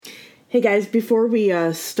Hey guys, before we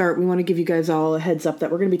start, we want to give you guys all a heads up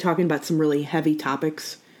that we're going to be talking about some really heavy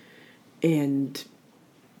topics, and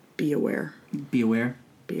be aware. Be aware.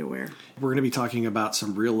 Be aware. We're going to be talking about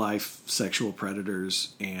some real-life sexual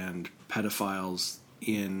predators and pedophiles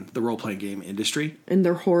in the role-playing game industry. And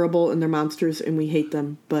they're horrible and they're monsters and we hate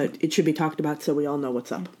them, but it should be talked about so we all know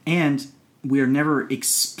what's up. And we are never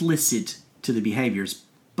explicit to the behaviors,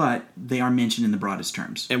 but they are mentioned in the broadest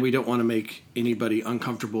terms. And we don't want to make anybody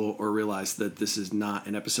uncomfortable or realize that this is not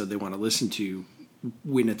an episode they want to listen to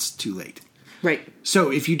when it's too late. Right.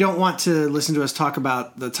 So if you don't want to listen to us talk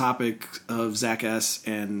about the topic of Zach S.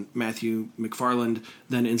 and Matthew McFarland,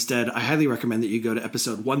 then instead I highly recommend that you go to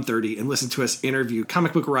episode 130 and listen to us interview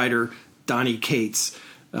comic book writer Donnie Cates,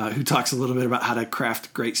 who talks a little bit about how to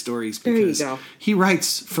craft great stories because there you go. He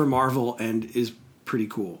writes for Marvel and is pretty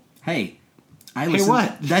cool. Hey,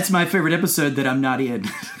 what? That's my favorite episode that I'm not in.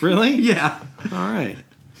 Really? Yeah. All right.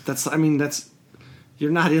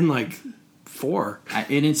 You're not in like 4.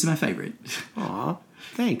 And it's my favorite. Aw,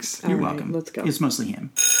 thanks. You're All right, welcome. let's go. It's mostly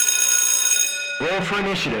him. Roll for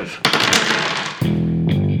initiative.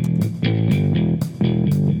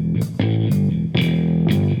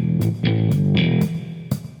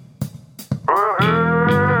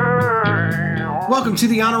 Welcome to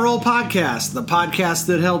the Honor Roll Podcast, the podcast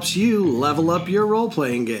that helps you level up your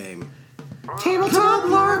role-playing game. Tabletop,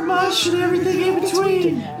 LARP, mush, and everything in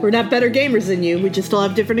between. We're not better gamers than you, we just all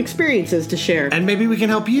have different experiences to share. And maybe we can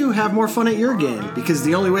help you have more fun at your game, because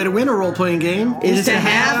the only way to win a role-playing game Is to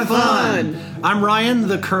have fun. I'm Ryan,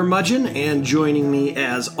 the curmudgeon, and joining me,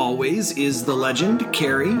 as always, is the legend,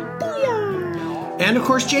 Carrie. And, of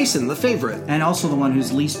course, Jason, the favorite. And also the one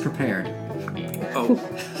who's least prepared. Oh,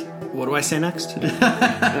 what do I say next?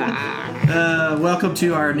 Welcome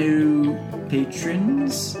to our new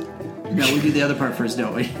patrons. No, we do the other part first,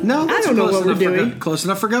 don't we? No, that's I don't know close what we're enough for doing. close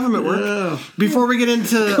enough for government work. Before we get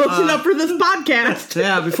into... Close enough for this podcast.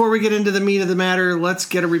 Yeah, before we get into the meat of the matter, let's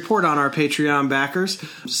get a report on our Patreon backers.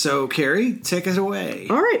 So, Carrie, take us away.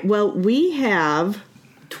 All right, well, we have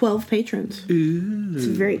 12 patrons. Ooh. It's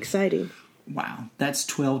very exciting. Wow, that's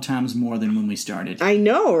 12 times more than when we started. I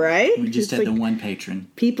know, right? We just It's had like the one patron.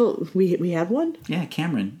 people. We had one. Yeah,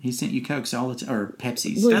 Cameron. He sent you Cokes all the time, or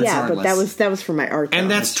Pepsis. Well, yeah, but Regardless. that was for my art.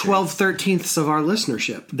 And though. that's 12/13ths of our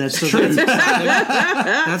listenership. That's true.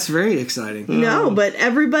 That's very exciting. no, but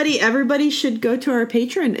everybody should go to our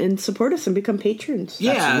Patreon and support us and become patrons.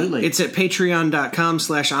 Yeah, Absolutely. it's at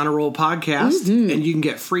patreon.com/honorrollpodcast, and you can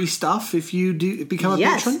get free stuff if you do become a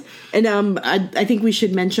Yes, patron. and I think we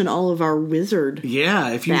should mention all of our wizard. Yeah,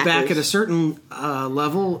 if you back Backers. at a certain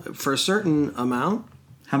level for a certain amount,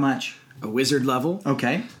 How much? a wizard level,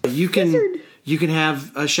 Okay. you can Wizard. you can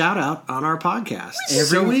have a shout out on our podcast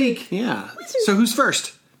Every week. Yeah. So who's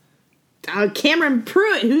first? Cameron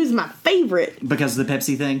Pruitt, who's my favorite. Because of the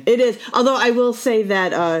Pepsi thing? It is. Although I will say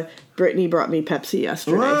that Brittany brought me Pepsi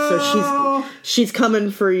yesterday, Whoa. so she's coming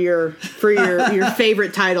for your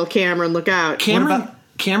favorite title, Cameron. Look out,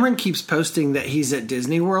 Cameron keeps posting that he's at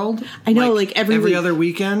Disney World. I know, like every week. other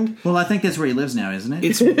weekend. Well, I think that's where he lives now, isn't it?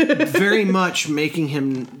 It's very much making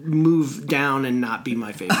him move down and not be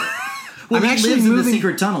my favorite. Well, he lives in the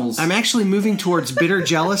secret tunnels. I'm actually moving towards bitter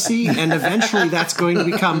jealousy, and eventually that's going to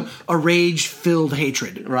become a rage-filled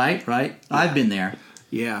hatred. Right. I've been there.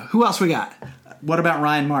 Yeah. Who else we got? What about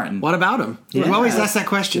Ryan Martin? What about him? Yeah. We always ask that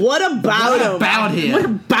question. What about him? about him? What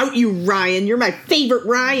about you, Ryan? You're my favorite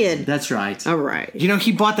Ryan. That's right. All right. You know,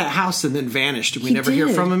 he bought that house and then vanished. We He never hear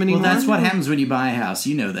did. from him anymore. Well, that's what happens when you buy a house.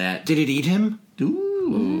 You know that. Did it eat him?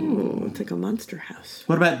 Ooh. It's like a monster house.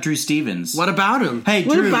 What about Drew Stevens? What about him? Hey,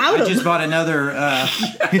 What Drew, about I him? just bought another...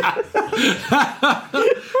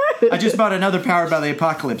 I just bought another Powered by the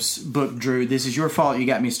Apocalypse book, Drew. This is your fault you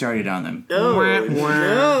got me started on them. Wah, wah.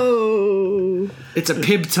 Oh. It's a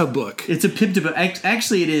Pibta book. It's a Pibta book.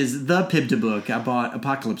 Actually, it is the Pibta book. I bought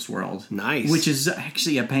Apocalypse World. Nice. Which is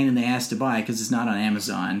actually a pain in the ass to buy because it's not on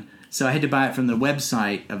Amazon. So I had to buy it from the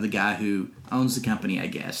website of the guy who owns the company, I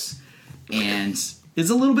guess. And it's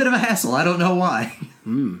a little bit of a hassle. I don't know why.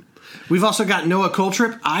 We've also got Noah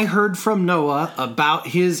Coltrip. I heard from Noah about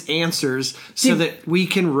his answers so that we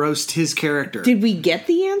can roast his character. Did we get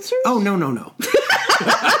the answer? Oh, no.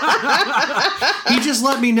 He just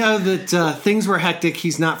let me know that things were hectic.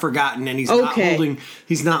 He's not forgotten, and he's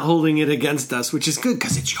not holding it against us, which is good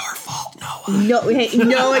because it's your fault, Noah. No, hey,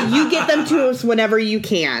 Noah, you get them to us whenever you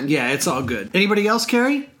can. Yeah, it's all good. Anybody else,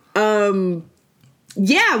 Carrie?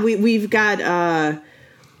 Yeah, we've got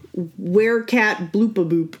Werecat Bloopa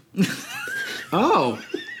Boop. Oh,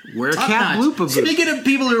 Werecat Top-notch. Bloopa Boop. Speaking of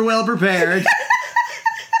people who are well prepared.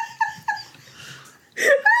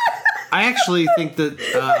 I actually think that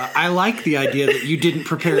I like the idea that you didn't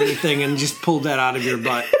prepare anything and just pulled that out of your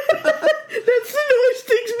butt. That's the noise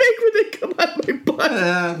things make when they come out of my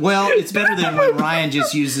butt. Well, it's better than when Ryan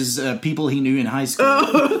just uses people he knew in high school.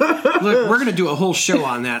 Look, we're going to do a whole show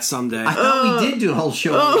on that someday. I thought we did do a whole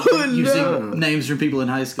show using names from people in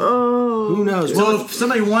high school. Who knows? So Well, if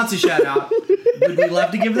somebody wants a shout out, would we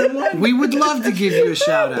love to give them one? we would love to give you a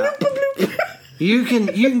shout out. You can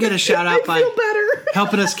get a shout out by Feel better.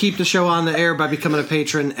 helping us keep the show on the air by becoming a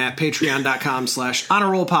patron at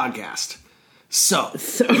patreon.com/honorrollpodcast. So,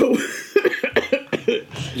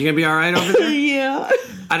 you gonna be all right over there? Yeah,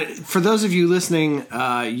 For those of you listening,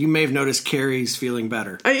 you may have noticed Carrie's feeling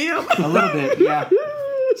better. I am. A little bit, yeah.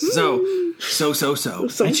 So.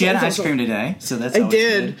 And she had ice cream today, so that's I always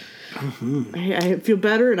did. good. I feel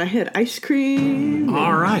better, and I had ice cream.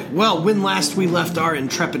 All right. Well, when last we left our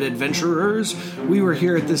intrepid adventurers, we were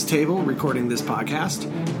here at this table recording this podcast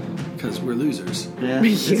because we're losers. Yeah,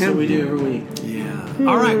 that's Yeah. what we do every week. Yeah.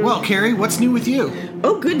 All right. Well, Carrie, what's new with you?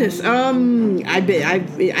 Oh goodness. I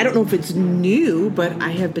don't know if it's new, but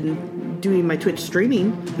I have been doing my Twitch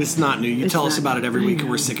streaming. It's not new. You tell us not- about it every week, and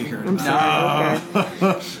we're sick of hearing about Sorry.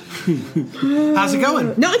 Okay. it. How's it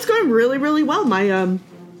going? No, it's going really, really well. My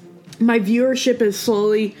viewership is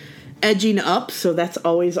slowly edging up, so that's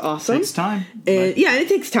always awesome. Takes time. And yeah, it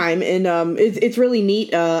takes time, and it's really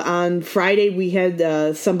neat. On Friday, we had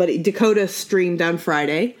Dakota streamed on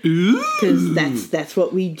Friday because that's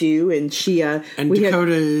what we do, and she And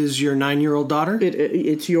Dakota is your 9-year-old daughter?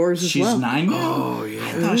 it's yours as She's well. 9 now? Oh, yeah.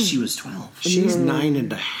 I thought she was 12. She's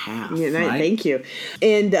 9.5. Yeah, right? thank you.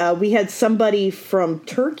 And we had somebody from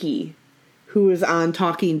Turkey who was on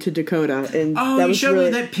talking to Dakota, and Oh, that you was showed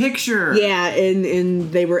really, me that picture. Yeah,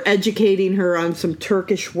 and they were educating her on some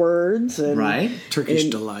Turkish words, and, Right. Turkish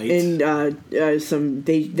and, delight. and some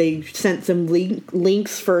they sent some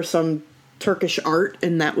links for some Turkish art,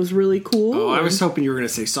 and that was really cool. Oh, I was hoping you were going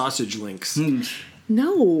to say sausage links. No,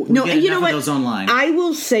 get and you know enough of what? those online. I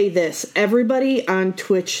will say this: everybody on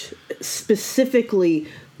Twitch, specifically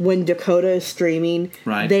when Dakota is streaming,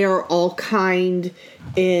 Right. they are all kind.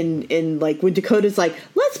 And like when Dakota's like,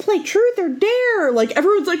 let's play truth or dare, like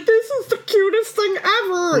everyone's like, this is the cutest thing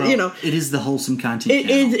ever. Well, you know, it is the wholesome content.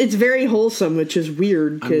 it's very wholesome, which is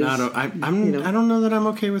weird. I'm 'cause, not. I don't know that I'm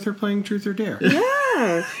okay with her playing Truth or Dare.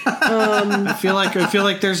 yeah. I feel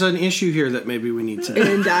like there's an issue here that maybe we need to.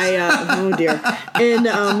 And oh dear. And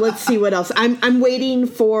let's see what else. I'm waiting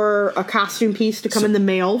for a costume piece to come in the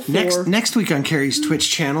mail. For Next week on Carrie's Twitch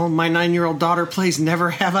channel, my 9-year-old daughter plays Never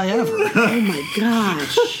Have I Ever. Oh my gosh.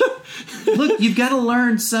 Look, you've got to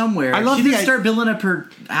learn somewhere. I love she the needs to start building up her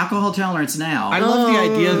alcohol tolerance now. I love the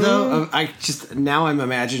idea though. Now I'm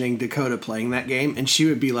imagining Dakota playing that game, and she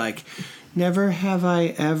would be like, "Never have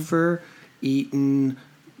I ever eaten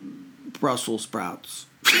Brussels sprouts."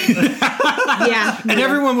 Yeah. And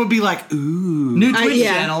everyone would be like, "Ooh." New Twitch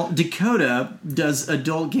yeah. channel, Dakota does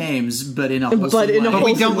adult games, but in a wholesome way. But we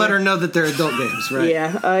wholesome don't let way. her know that they're adult games, right?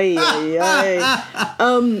 Yeah.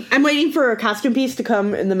 I'm waiting for a costume piece to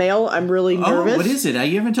come in the mail. I'm really nervous. Oh, what is it?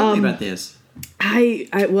 You haven't told me about this.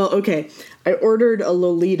 Okay. I ordered a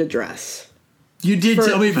Lolita dress. You did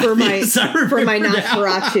tell me about this. I for my remember now.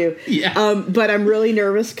 Nosferatu. Yeah. But I'm really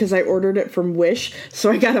nervous because I ordered it from Wish, so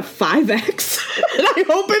I got a 5X, and I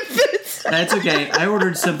hope it fits. That's okay. I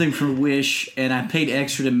ordered something from Wish, and I paid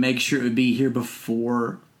extra to make sure it would be here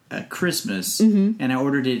before Christmas, and I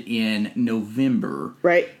ordered it in November.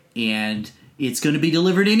 Right. And it's going to be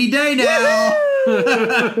delivered any day now.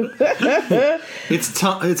 It's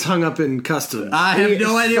hung up in customs. I have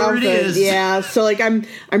no idea where it Something. is. Yeah, so like I'm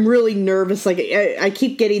really nervous. Like I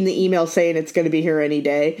keep getting the email saying it's going to be here any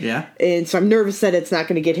day. Yeah. And so I'm nervous that it's not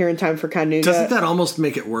going to get here in time for Kanuga. Doesn't that almost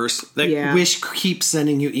make it worse? That Yeah. Wish keeps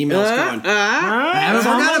sending you emails going, I haven't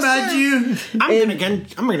forgot about you.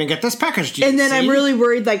 I'm gonna get this package to you. And then I'm see? really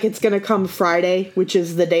worried like it's going to come Friday, which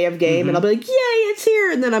is the day of game, and I'll be like, yay, it's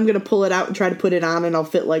here. And then I'm going to pull it out and try to put it on, and I'll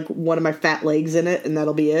fit like one of my fat legs in it, and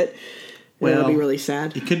that'll be it. Well, It'll be really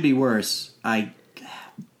sad. It could be worse. I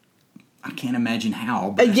can't imagine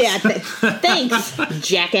how. But Yeah, thanks,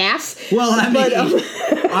 jackass. Well, I mean, But,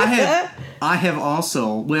 I have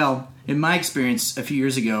also, well, in my experience a few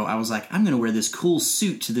years ago, I was like, I'm going to wear this cool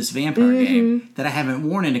suit to this vampire game that I haven't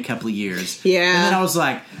worn in a couple of years. Yeah. And then I was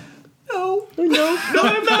like, no, no,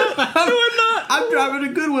 I'm not. No, I'm not. I'm driving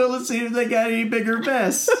to Goodwill to see if they got any bigger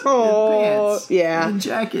vests Oh, and pants yeah. and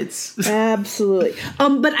jackets. Absolutely.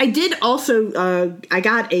 But I did also, I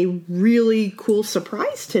got a really cool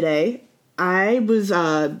surprise today. I was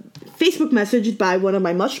Facebook messaged by one of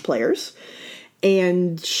my Mush players,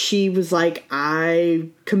 and she was like, I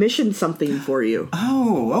commissioned something for you.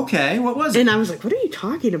 Oh, okay. What was it? And I was like, what are you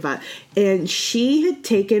talking about? And she had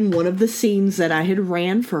taken one of the scenes that I had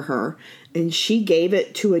ran for her, and she gave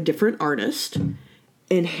it to a different artist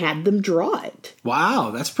and had them draw it.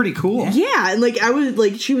 Wow, that's pretty cool. Yeah, and like I was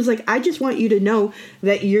like, she was like, I just want you to know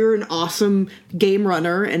that you're an awesome game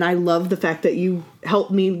runner, and I love the fact that you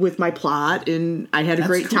helped me with my plot, and I had a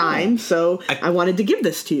great cool. time, so I wanted to give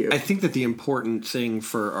this to you. I think that the important thing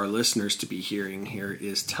for our listeners to be hearing here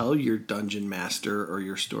is tell your dungeon master or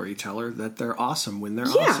your storyteller that they're awesome when they're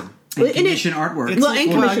awesome. And commission artwork. Well, and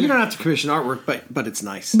commission. You don't have to commission artwork, but it's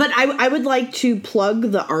nice. But I would like to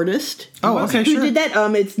plug the artist. Oh, okay, who sure. did that?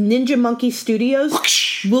 It's Ninja Monkey Studios.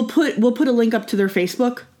 We'll put a link up to their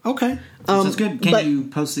Facebook. Okay. Sounds good. Can but- you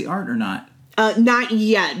post the art or not? Not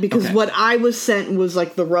yet, because Okay. what I was sent was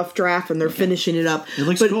like the rough draft, and they're finishing it up. It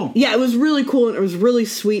looks But, cool. Yeah, it was really cool, and it was really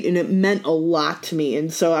sweet, and it meant a lot to me.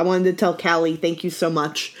 And so I wanted to tell Callie, thank you so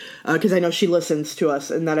much, because I know she listens to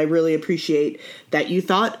us, and that I really appreciate that you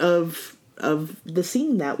thought of the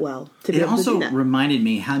scene that well. To be It able to also do that. reminded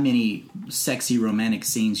me how many sexy romantic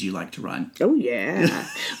scenes you like to run. Oh yeah.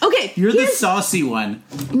 Okay, You're the here's- saucy one.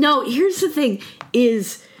 No, here's the thing: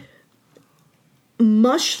 is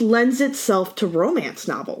Mush lends itself to romance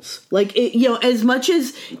novels. Like as much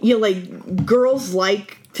as like girls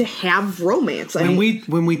like to have romance. I mean,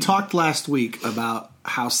 When we talked last week about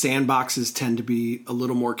how sandboxes tend to be a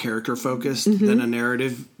little more character focused than a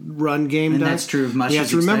narrative run game And does. that's true of Mushes You have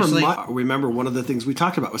to remember, especially. remember one of the things we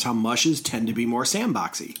talked about was how mushes tend to be more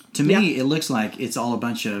sandboxy. To me, it looks like it's all a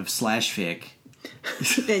bunch of slash fic.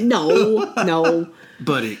 no.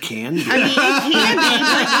 But it can be. I mean, it can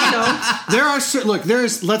be, but There are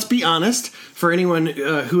let's be honest, for anyone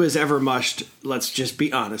who has ever mushed, let's just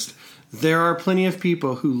be honest. There are plenty of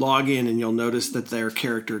people who log in and you'll notice that their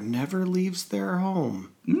character never leaves their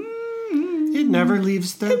home. It never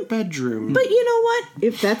leaves their bedroom. But you know what?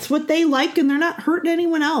 If that's what they like and they're not hurting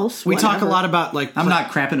anyone else, We talk a whatever. lot about like I'm not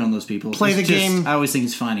crapping on those people. Play It's the just- game. I always think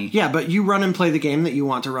it's funny. Yeah, but you run and play the game that you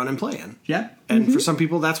want to run and play in. Yeah. And for some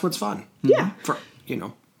people that's what's fun. Yeah. For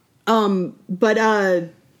But I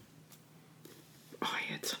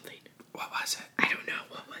had something. what was it? I don't know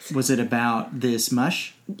what was it. Was it about this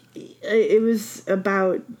mush It was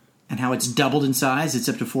about and how it's doubled in size? It's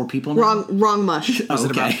up to 4 people now? wrong mush. Was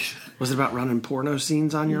it Okay. about running porno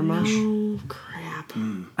scenes on your mush? Oh crap.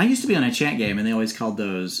 I used to be on a chat game, and they always called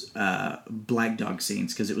those black dog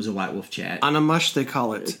scenes because it was a White Wolf chat. On a mush they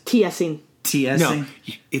call it TSing. TSing? no,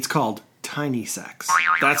 it's called tiny sex.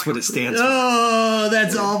 That's what it stands for. Oh,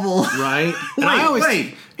 that's awful. Right? And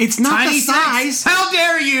Wait. It's not Tiny the size. sex? How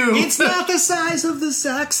dare you? It's not the size of the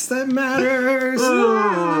sex that matters.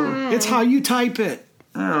 It's how you type it.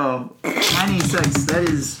 Oh, tiny sex. That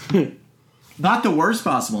is not the worst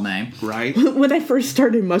possible name. Right? When I first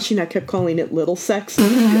started mushing, I kept calling it little sex.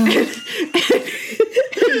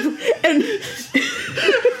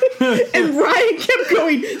 And Ryan kept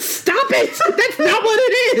going, stop it! That's not what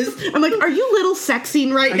it is! I'm like, are you little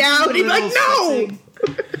sexing right now? And he's like, no!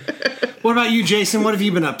 What about you, Jason? What have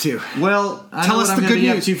you been up to? Well, I Tell know us what the I'm going to good be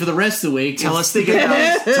up news. to for the rest of the week. Tell It's us the thinking good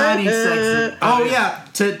about tiny sex. Oh, yeah.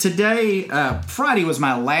 Today, Friday was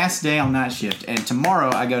my last day on night shift, and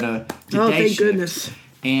tomorrow I go to Oh, day thank shift. goodness.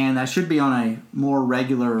 And I should be on a more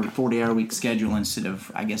regular 40-hour week schedule instead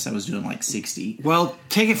of, I guess I was doing like 60. Well,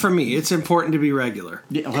 take it from me. It's important to be regular.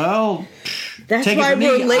 Yeah, well, That's Take it why from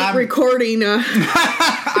we're me, late I'm- recording.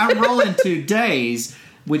 I'm rolling 2 days,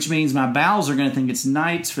 which means my bowels are going to think it's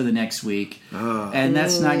nights for the next week, and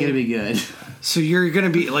that's not going to be good. So you're going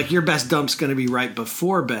to be, like, your best dump's going to be right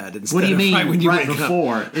before bed instead What do you of mean right when you right wake up.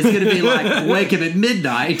 before? It's going to be like wake up at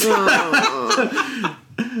midnight,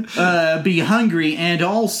 be hungry, and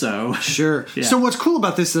also Sure. Yeah. So what's cool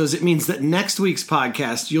about this, though, is it means that next week's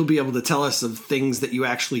podcast, you'll be able to tell us of things that you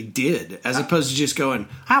actually did, as opposed to just going,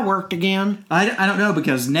 I worked again. I don't know,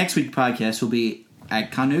 because next week's podcast will be at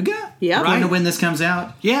Kanuga. Yep. I don't know Right. when this comes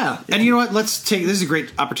out. Yeah. And you know what? This is a great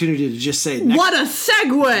opportunity to just say, What a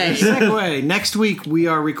segue! segue. Next week, we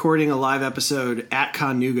are recording a live episode at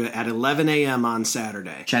Conuga at 11 a.m. on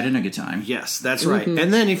Saturday. Chattanooga time. Yes, that's right.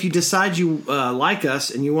 And then if you decide you like us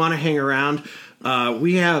and you want to hang around,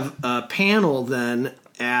 we have a panel then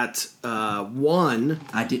at 1.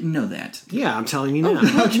 I didn't know that. Yeah, I'm telling you now.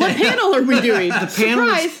 What panel are we doing?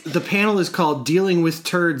 Surprise! The panel is called Dealing with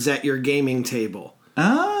Turds at Your Gaming Table.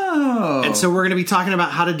 Oh, And so we're going to be talking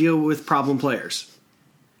about how to deal with problem players.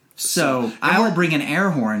 So I will bring an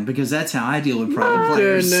air horn because that's how I deal with problem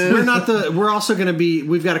players. Goodness. We're also going to be.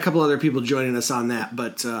 We've got a couple other people joining us on that,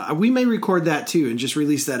 but we may record that too and just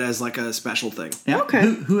release that as like a special thing. Yeah.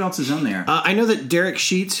 Okay. Who else is on there? I know that Derek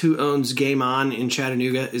Sheets, who owns Game On in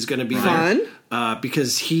Chattanooga, is going to be Fun. there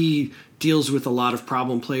because he deals with a lot of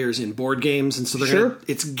problem players in board games, and so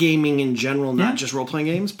it's gaming in general, not just role playing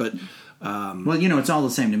games, but. Well, it's all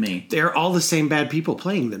the same to me. They're all the same bad people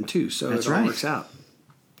playing them too, so That's it all right. works out.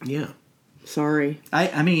 Yeah. Sorry.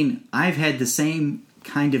 I mean, I've had the same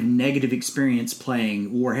kind of negative experience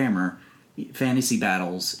playing Warhammer Fantasy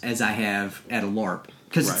Battles as I have at a LARP.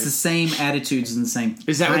 Because it's the same attitudes and the same.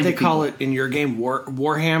 Is that what kind they of call people. it in your game,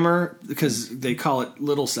 Warhammer? Because they call it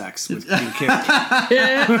little sex with being characters.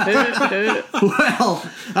 Well,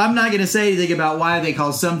 I'm not going to say anything about why they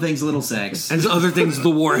call some things little sex. And other things, the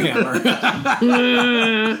Warhammer.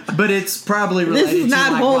 But it's probably related This is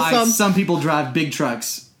not to why wholesome. some people drive big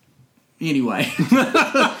trucks. Anyway.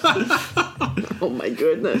 Oh my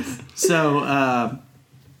goodness. So,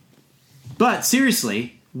 but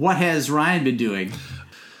seriously, what has Ryan been doing?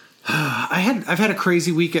 I've had a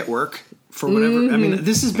crazy week at work for whatever. I mean,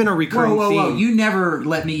 this has been a recurring Whoa. theme. You never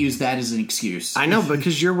let me use that as an excuse. I know,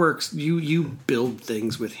 because your work, you build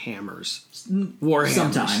things with hammers. Warhammers.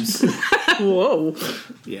 Sometimes. Whoa.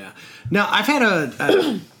 Yeah. Now, I've had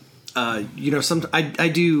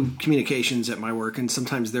I do communications at my work, and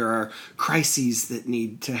sometimes there are crises that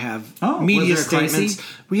need to have media was there a statements. crisis?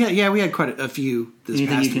 We had quite a few this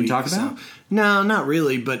Anything past you can week. talk about? So. No, not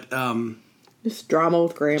really, but Just drama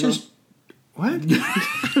with grandma. just what?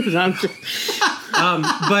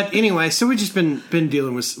 But anyway, so we've just been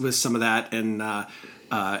dealing with some of that, and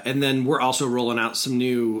then we're also rolling out some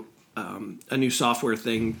new a new software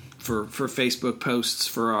thing for Facebook posts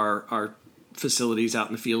for our facilities out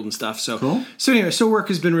in the field and stuff. So Cool. So anyway, so work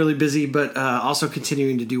has been really busy, but also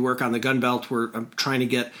continuing to do work on the gun belt. I'm trying to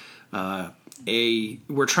get a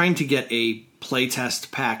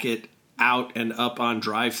playtest packet out and up on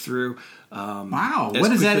drive-through. Wow. As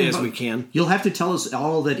What is that? quickly as we can. You'll have to tell us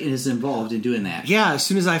all that is involved in doing that. Yeah, as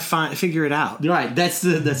soon as I figure it out. Right. That's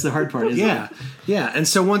the hard part, isn't Yeah, it? yeah. And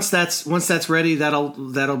so once that's ready,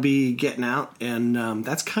 that'll be getting out, and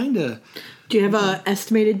that's kind of Do you have a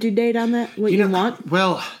estimated due date on that? What you want?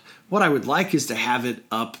 Well, what I would like is to have it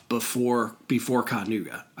up before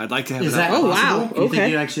Chattanooga. I'd like to have Is it that up. Oh, possible? wow. Do you Okay.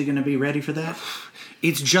 think you're actually going to be ready for that?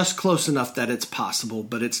 It's just close enough that it's possible,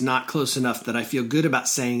 but it's not close enough that I feel good about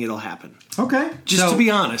saying it'll happen. Okay. Just to be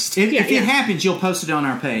honest. If Yeah. it happens, you'll post it on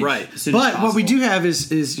our page. Right. as soon as But what we possible. do have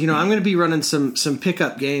is I'm going to be running some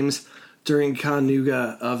pickup games during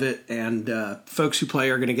Chattanooga of it, and folks who play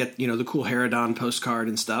are going to get the cool Herodon postcard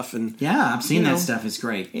and stuff. And Yeah, I've seen You know. that stuff. It's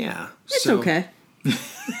great. yeah, It's so, okay.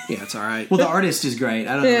 Yeah, it's all right. Well, the artist is great.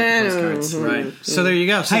 I don't know Yeah, about the postcards. right. So there you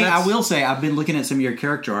go. So Hey, that's- I will say I've been looking at some of your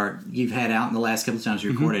character art you've had out in the last couple of times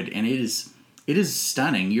you recorded, and it is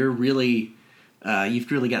stunning. You're really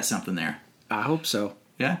you've really got something there. I hope so.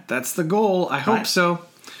 Yeah. That's the goal. I hope Right. so.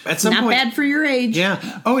 At some Not point. bad for your age. Yeah.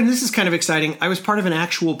 Oh, and this is kind of exciting. I was part of an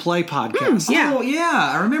actual play podcast. Yeah. Oh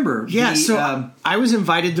yeah, I remember. Yeah, The, so I was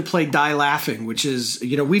invited to play Die Laughing, which is,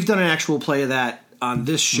 we've done an actual play of that on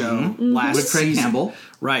this show last with Craig season. Campbell.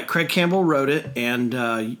 Right. Craig Campbell wrote it, and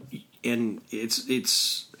it's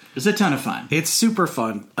It's a ton of fun. it's super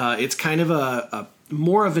fun. It's kind of a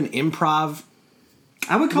more of an improv.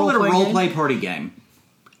 I would call it a Role-play role game? play party game.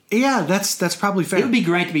 Yeah, that's probably fair. It would be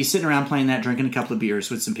great to be sitting around playing that, drinking a couple of beers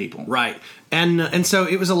with some people. Right, and so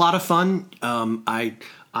it was a lot of fun.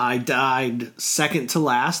 I died second to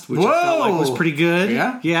last, which I felt like was Whoa! pretty good.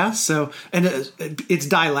 Yeah? So, and it's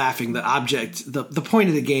die laughing. The object, the point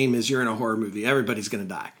of the game is you're in a horror movie. Everybody's going to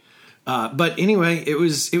die. But anyway, it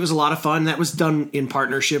was a lot of fun. That was done in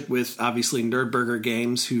partnership with obviously Nerdburger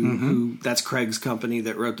Games, who that's Craig's company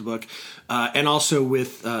that wrote the book, and also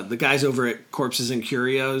with the guys over at Corpses and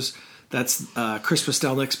Curios. That's Chris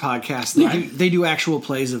Postelnick's podcast. They do actual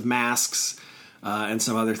plays of masks and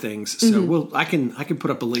some other things. So I can put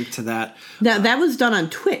up a link to that. Now, that was done on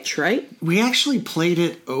Twitch, right? We actually played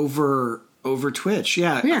it over Twitch,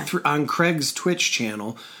 Yeah. on Craig's Twitch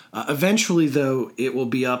channel. Eventually, though, it will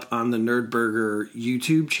be up on the Nerdburger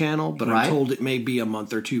YouTube channel, but Right. I'm told it may be a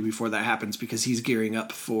month or two before that happens because he's gearing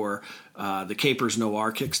up for the Capers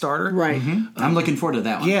Noir Kickstarter. Right. I'm looking forward to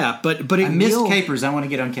that one. Yeah, but it I missed will, Capers. I want to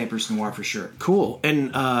get on Capers Noir for sure. Cool,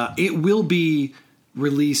 and it will be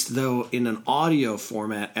released though in an audio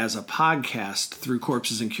format as a podcast through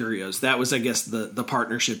Corpses and Curios. That was, I guess, the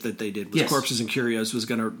partnership that they did. Was Yes. Corpses and Curios was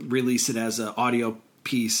going to release it as an audio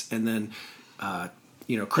piece, and then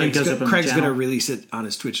Craig's goes up on the going to channel. release it on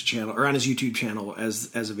his Twitch channel or on his YouTube channel as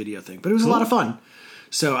a video thing. But it was a lot of fun.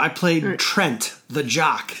 So I played Trent, the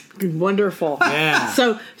jock. Wonderful. Yeah.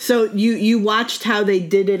 So you watched how they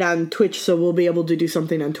did it on Twitch, so we'll be able to do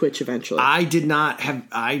something on Twitch eventually. I did not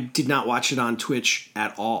watch it on Twitch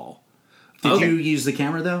at all. Did you use the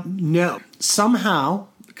camera though? No. Somehow,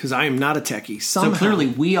 because I am not a techie, So clearly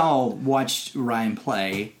we all watched Ryan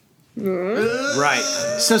play. Right.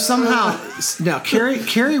 So somehow, no,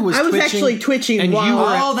 Carrie was I was twitching, actually twitching and while- you were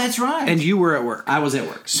Oh, that's right. and you were at work. I was at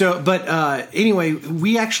work. So, but anyway,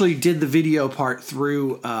 we actually did the video part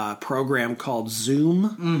through a program called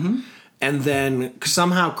Zoom. And then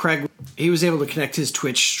somehow Craig, he was able to connect his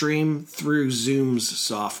Twitch stream through Zoom's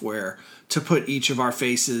software to put each of our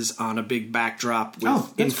faces on a big backdrop with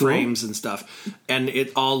in that's cool. frames and stuff. And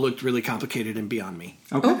it all looked really complicated and beyond me.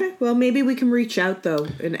 Okay, well, maybe we can reach out, though,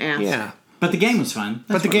 and ask. Yeah. But the game was fun.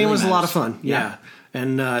 But That's the what game really was a lot of matters. fun. Yeah.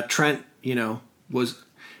 And Trent, he was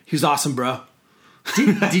awesome, bro.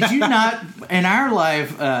 Did you not in our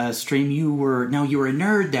live stream? You were a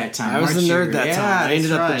nerd that time. I was the weren't nerd you? that Yeah, time. I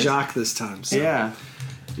ended that's up right. the jock this time. So, Yeah,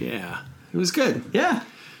 yeah. It was good. yeah.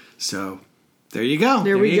 So there you go.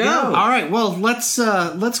 There we you go. go. All right. Well, let's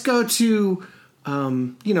go to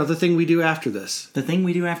the thing we do after this. The thing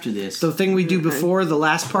we do after this. The thing we do before the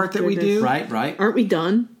last part that we do. Right. Aren't we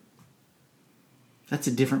done? That's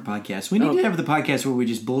a different podcast. We need to have the podcast where we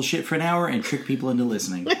just bullshit for an hour and trick people into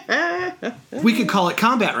listening. We could call it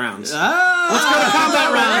combat rounds. Oh, Let's go to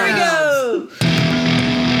combat rounds. There we go.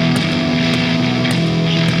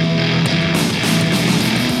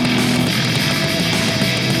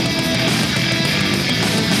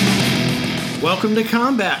 Welcome to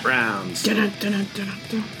combat rounds. Dun-dun.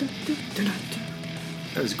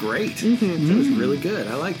 That was great. That was really good.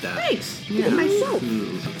 I like that. Thanks. Look at myself.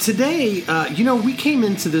 Today, we came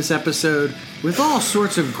into this episode with all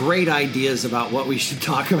sorts of great ideas about what we should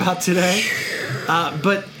talk about today.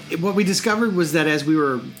 But what we discovered was that as we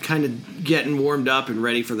were kind of getting warmed up and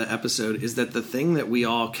ready for the episode, is that the thing that we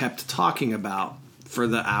all kept talking about for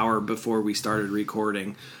the hour before we started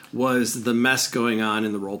recording was the mess going on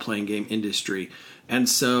in the role-playing game industry. And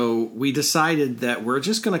so we decided that we're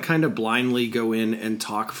just going to kind of blindly go in and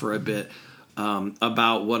talk for a bit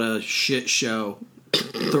about what a shit show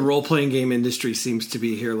the role-playing game industry seems to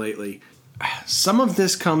be here lately. Some of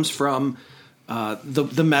this comes from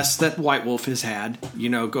the mess that White Wolf has had,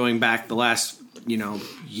 going back the last,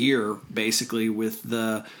 year, basically, with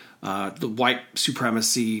the white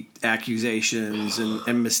supremacy accusations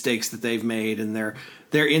and mistakes that they've made, and their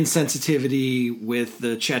insensitivity with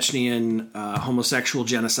the Chechnyan homosexual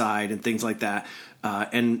genocide and things like that.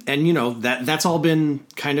 And that's all been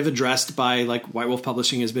kind of addressed by, like, White Wolf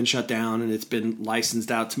Publishing has been shut down, and it's been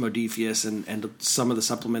licensed out to Modiphius and some of the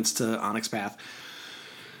supplements to Onyx Path.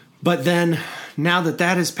 But then, now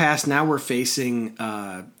that has passed, now we're facing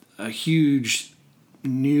a huge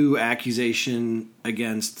new accusation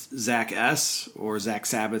against Zach S., or Zach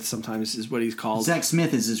Sabbath sometimes is what he's called. Zach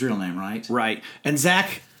Smith is his real name, right? Right. And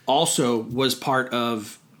Zach also was part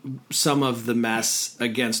of some of the mess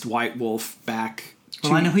against White Wolf back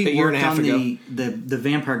Well, I know a he year and worked a half on ago. the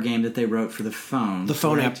vampire game that they wrote for the phone. The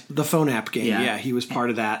phone right? app game. Yeah. Yeah, he was part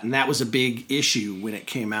of that, and that was a big issue when it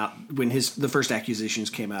came out, when the first accusations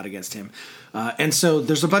came out against him. And so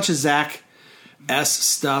there's a bunch of Zach S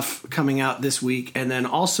stuff coming out this week, and then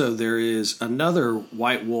also there is another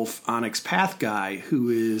White Wolf Onyx Path guy who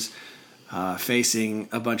is facing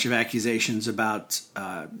a bunch of accusations about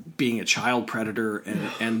being a child predator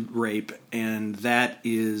and rape, and that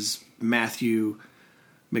is Matthew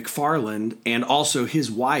McFarland, and also his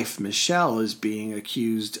wife Michelle is being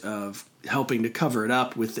accused of helping to cover it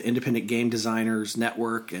up with the Independent Game Designers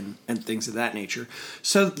Network and things of that nature.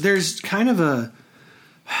 So there's kind of a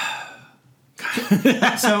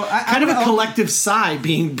kind of a collective sigh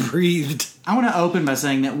being breathed. I want to open by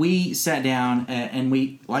saying that we sat down and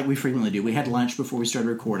we, like we frequently do, we had lunch before we started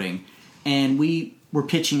recording, and we were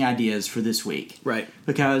pitching ideas for this week. Right.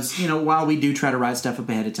 Because, while we do try to write stuff up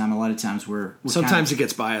ahead of time, a lot of times we're Sometimes it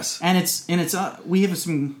gets by us. And it's we have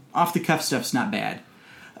some off the cuff stuff's not bad.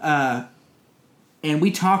 And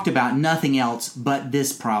we talked about nothing else but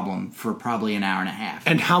this problem for probably an hour and a half.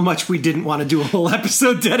 And how much we didn't want to do a whole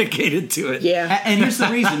episode dedicated to it. Yeah. And here's the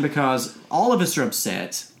reason, because all of us are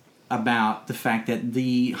upset about the fact that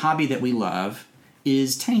the hobby that we love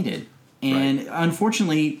is tainted. And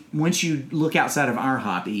unfortunately, once you look outside of our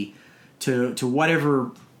hobby to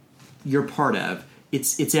whatever you're part of,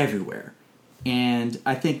 it's everywhere. And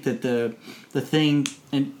I think that the thing,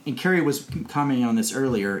 and Carrie was commenting on this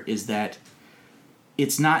earlier, is that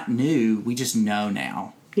it's not new. We just know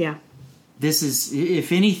now. Yeah. This is,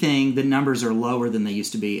 if anything, the numbers are lower than they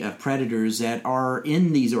used to be of predators that are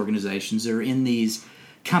in these organizations or in these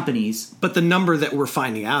companies But the number that we're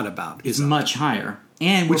finding out about is up. much higher.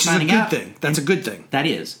 And Which is a good thing. That's a good thing. That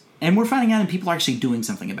is. And we're finding out that people are actually doing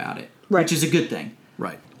something about it, Right. which is a good thing.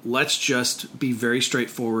 Right. Let's just be very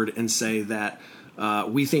straightforward and say that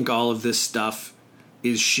we think all of this stuff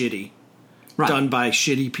is shitty, Right. done by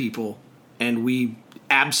shitty people, and we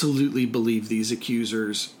absolutely believe these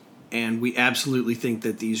accusers, and we absolutely think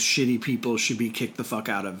that these shitty people should be kicked the fuck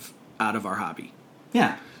out of our hobby.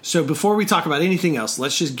 Yeah. So before we talk about anything else,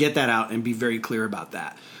 let's just get that out and be very clear about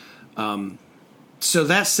that. So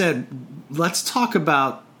that said, let's talk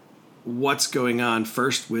about what's going on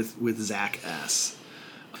first with Zach S.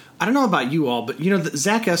 I don't know about you all, but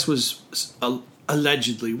Zach S was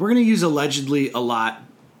allegedly. We're going to use allegedly a lot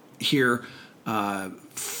here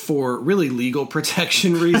for really legal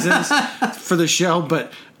protection reasons for the show.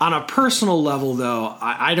 But on a personal level, though,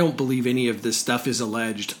 I don't believe any of this stuff is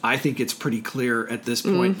alleged. I think it's pretty clear at this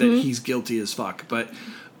point that he's guilty as fuck. But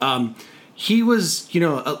he was,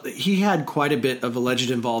 he had quite a bit of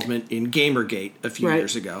alleged involvement in Gamergate a few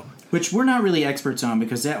years ago. Which we're not really experts on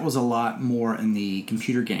because that was a lot more in the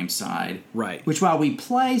computer game side. Right. Which while we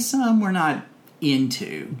play some, we're not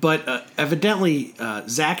into. But evidently,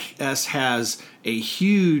 Zach S. has a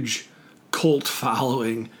huge cult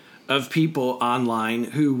following of people online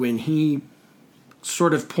who, when he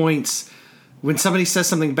sort of points, when somebody says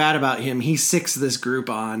something bad about him, he sicks this group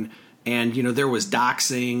on. And, there was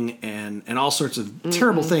doxing and all sorts of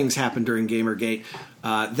terrible things happened during Gamergate,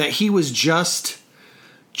 that he was just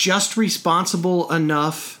responsible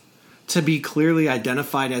enough to be clearly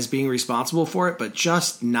identified as being responsible for it, but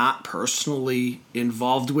just not personally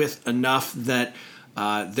involved with enough that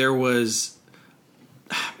there was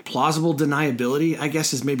plausible deniability, I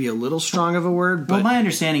guess is maybe a little strong of a word. But well, my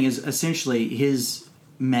understanding is essentially his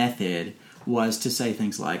method was to say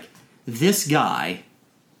things like, this guy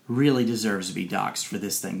really deserves to be doxxed for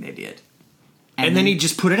this thing they did. And then he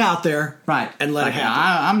just put it out there. Right. And let it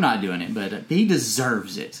happen. I'm not doing it, but he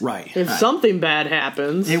deserves it. Right. If something bad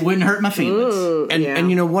happens, It wouldn't hurt my feelings.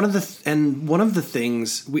 And one of the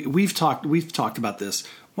things we've talked about this.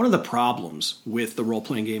 One of the problems with the role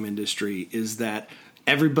playing game industry is that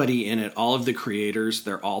everybody in it, all of the creators,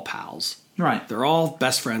 they're all pals. Right. They're all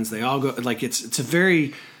best friends. They all go like it's a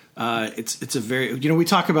very we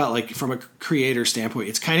talk about like from a creator standpoint,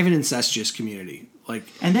 it's kind of an incestuous community.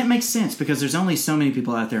 And that makes sense because there's only so many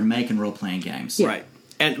people out there making role-playing games. Yeah. Right.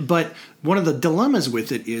 But one of the dilemmas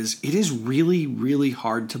with it is really, really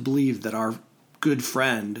hard to believe that our good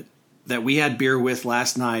friend that we had beer with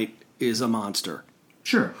last night is a monster.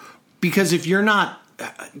 Sure. Because if you're not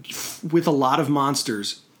with a lot of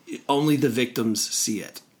monsters, only the victims see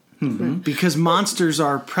it. Mm-hmm. Because monsters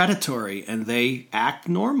are predatory and they act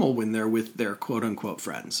normal when they're with their quote-unquote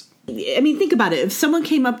friends. I mean, think about it. If someone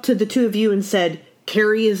came up to the two of you and said,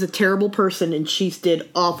 Carrie is a terrible person and she did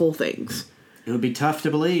awful things, It would be tough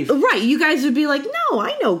to believe. right? You guys would be like, "No,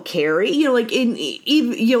 I know Carrie." And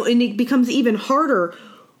it becomes even harder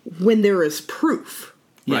when there is proof.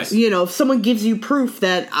 Yes. If someone gives you proof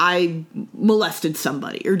that I molested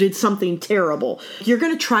somebody or did something terrible, you're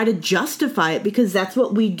going to try to justify it because that's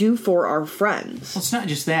what we do for our friends. Well, it's not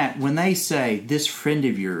just that. When they say this friend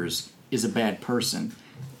of yours is a bad person,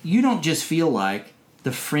 you don't just feel like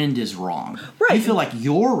the friend is wrong. Right. You feel like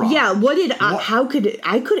you're wrong. Yeah.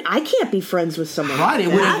 I can't be friends with someone. Right.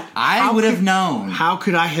 Like that. I would have known. How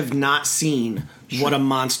could I have not seen what a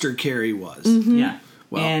monster Carrie was? Mm-hmm. Yeah.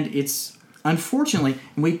 And it's unfortunately,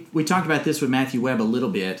 we talked about this with Matthew Webb a little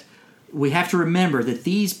bit. We have to remember that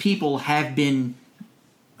these people have been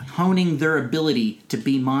honing their ability to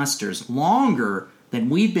be monsters longer than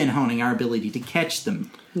we've been honing our ability to catch them.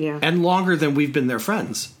 Yeah. And longer than we've been their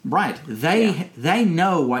friends. Right. They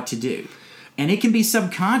know what to do. And it can be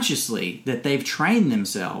subconsciously that they've trained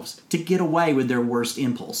themselves to get away with their worst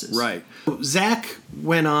impulses. Right. Zach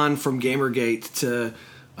went on from Gamergate to...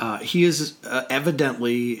 he is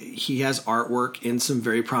evidently, he has artwork in some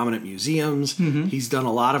very prominent museums. Mm-hmm. He's done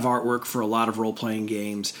a lot of artwork for a lot of role-playing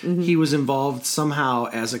games. Mm-hmm. He was involved somehow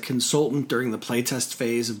as a consultant during the playtest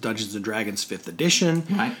phase of Dungeons & Dragons 5th edition.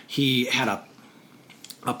 Right. He had a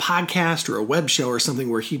podcast or a web show or something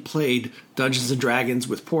where he played Dungeons & Dragons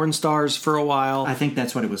with porn stars for a while. I think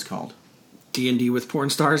that's what it was called. D&D with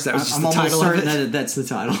porn stars. That was just I'm the title of it. that that's the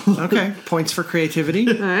title. Okay, points for creativity.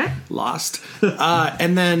 All right. Lost.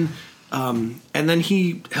 And then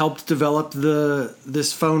he helped develop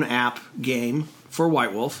this phone app game for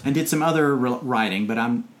White Wolf. And did some other writing, but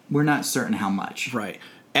we're not certain how much. Right.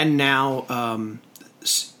 And now,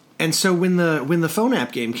 and so when the phone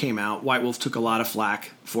app game came out, White Wolf took a lot of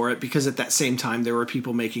flack for it because at that same time there were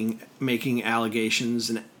people making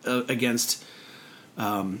allegations against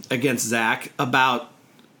against Zach about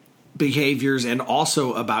behaviors and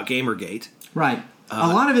also about Gamergate. Right. A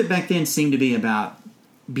lot of it back then seemed to be about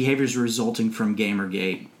behaviors resulting from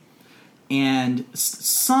Gamergate, and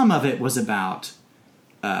some of it was about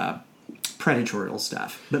predatorial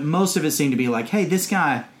stuff. But most of it seemed to be like, hey, this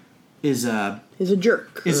guy is a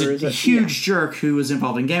jerk. Is a huge jerk who was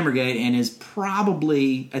involved in Gamergate and is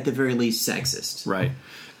probably, at the very least, sexist. Right.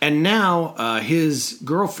 And now his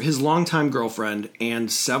longtime girlfriend and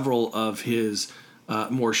several of his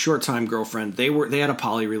more short-time girlfriend, they had a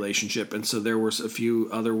poly relationship, and so there was a few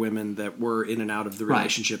other women that were in and out of the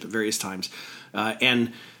relationship at various times,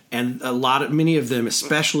 and many of them,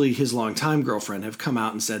 especially his longtime girlfriend, have come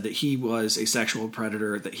out and said that he was a sexual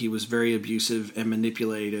predator, that he was very abusive and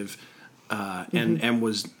manipulative, and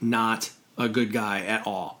was not a good guy at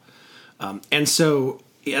all. And so,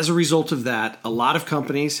 as a result of that, a lot of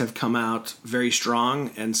companies have come out very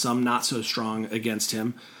strong, and some not so strong against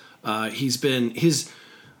him. He's been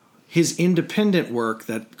his independent work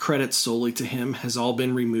that credits solely to him has all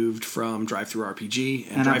been removed from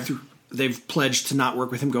DriveThruRPG, and DriveThru. They've pledged to not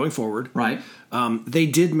work with him going forward. Right. They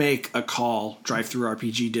did make a call,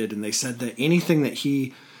 DriveThruRPG did, and they said that anything that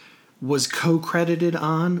he was co-credited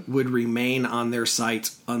on would remain on their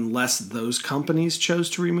site unless those companies chose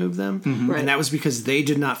to remove them. Mm-hmm. Right. And that was because they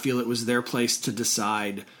did not feel it was their place to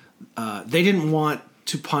decide. They didn't want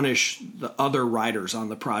to punish the other writers on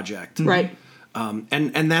the project. Right.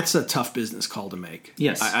 And that's a tough business call to make.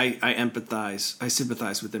 Yes. I empathize. I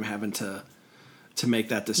sympathize with them having to make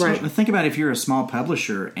that decision. Right. But think about if you're a small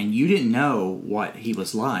publisher and you didn't know what he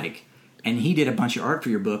was like, and he did a bunch of art for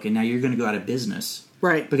your book, and now you're going to go out of business.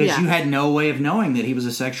 Right. Because you had no way of knowing that he was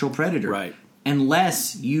a sexual predator. Right.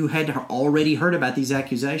 Unless you had already heard about these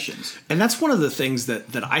accusations. And that's one of the things that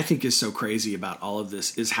I think is so crazy about all of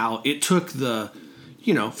this is how it took the,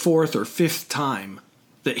 fourth or fifth time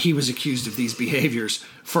that he was accused of these behaviors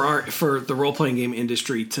for the role-playing game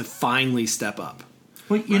industry to finally step up.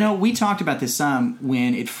 Well, we talked about this some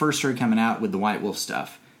when it first started coming out with the White Wolf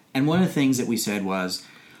stuff. And one of the things that we said was,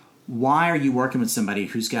 why are you working with somebody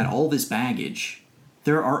who's got all this baggage?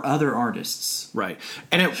 There are other artists. Right.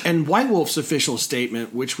 And White Wolf's official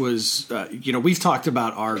statement, which was, we've talked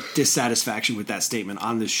about our dissatisfaction with that statement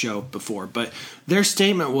on this show before, but their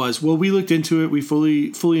statement was, well, we looked into it, we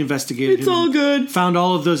fully investigated it. It's all good. Found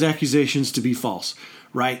all of those accusations to be false,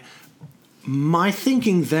 right? My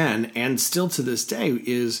thinking then, and still to this day,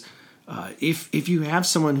 is if you have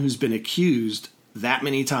someone who's been accused that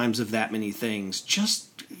many times of that many things, just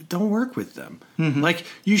don't work with them. Mm-hmm. Like,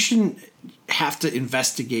 you shouldn't have to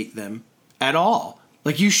investigate them at all.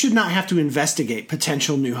 Like, you should not have to investigate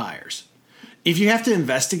potential new hires. If you have to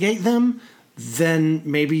investigate them, then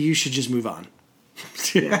maybe you should just move on.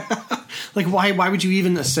 Like, why would you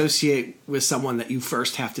even associate with someone that you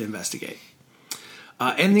first have to investigate?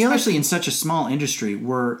 And especially in such a small industry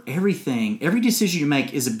where every decision you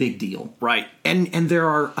make is a big deal. Right. And there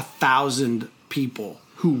are 1,000 people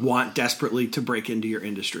who want desperately to break into your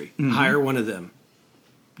industry. Mm-hmm. Hire one of them.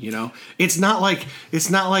 It's not like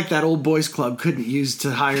that old boys club couldn't use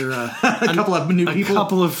to hire a couple of new people, a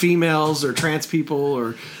couple of females or trans people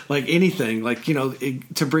or like anything,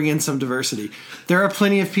 to bring in some diversity. There are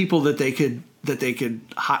plenty of people that they could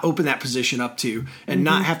open that position up to and mm-hmm.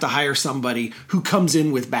 not have to hire somebody who comes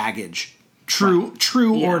in with baggage, true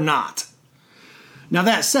or not. Now,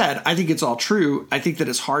 that said, I think it's all true. I think that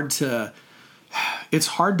it's hard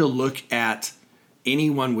to look at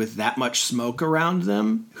anyone with that much smoke around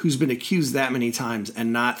them who's been accused that many times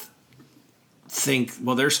and not think,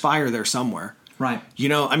 well, there's fire there somewhere. Right.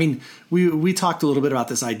 We talked a little bit about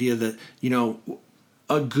this idea that,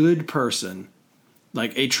 a good person,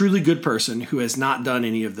 like a truly good person who has not done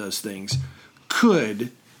any of those things,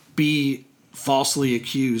 could be falsely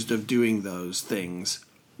accused of doing those things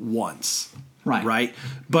once. Right. Right?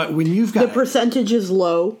 But when you've got... The percentage is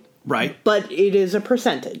low. Right. But it is a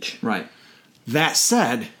percentage. Right. That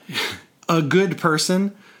said, a good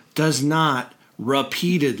person does not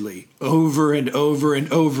repeatedly, over and over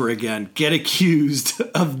and over again, get accused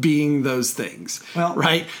of being those things. Well,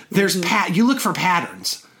 right? There's you look for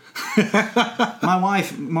patterns. My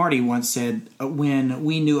wife, Marty, once said when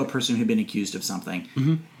we knew a person who'd been accused of something,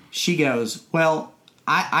 mm-hmm. she goes, well,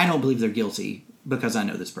 I don't believe they're guilty because I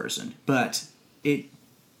know this person. But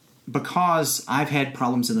because I've had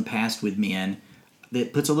problems in the past with men,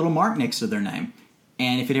 that puts a little mark next to their name.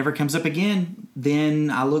 And if it ever comes up again, then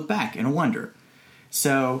I look back and I wonder.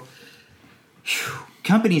 So,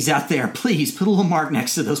 companies out there, please put a little mark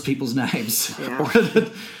next to those people's names. Yeah.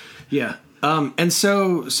 Yeah. And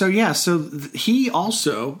so he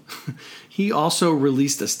also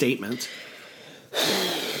released a statement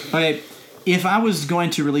Okay, if I was going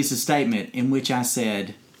to release a statement in which I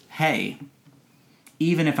said, hey,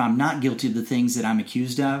 even if I'm not guilty of the things that I'm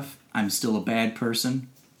accused of, I'm still a bad person,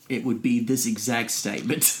 it would be this exact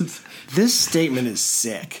statement. This statement is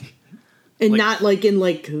sick. And not like in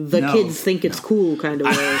like the No, kids think it's cool kind of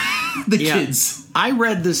way. The Yeah. kids. I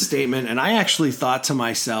read this statement and I actually thought to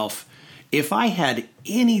myself, if I had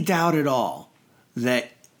any doubt at all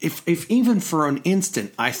that if even for an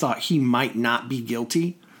instant I thought he might not be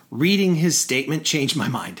guilty, reading his statement changed my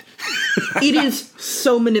mind. It is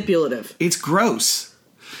so manipulative. It's gross.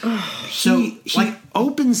 So, He like,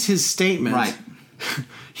 opens his statement. right.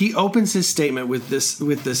 He opens his statement with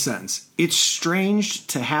this sentence. It's strange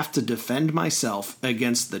to have to defend myself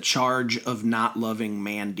against the charge of not loving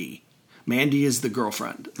Mandy. Mandy is the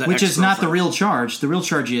girlfriend. Which is not the ex-girlfriend. real charge. The real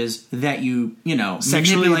charge is that you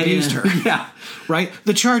Sexually manipulated abused her. Yeah. Right?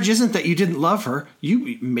 The charge isn't that you didn't love her.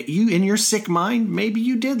 You in your sick mind, maybe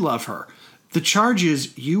you did love her. The charge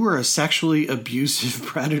is you were a sexually abusive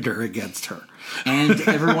predator against her. And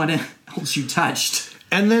everyone else you touched.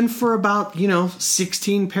 And then for about,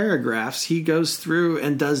 16 paragraphs, he goes through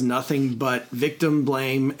and does nothing but victim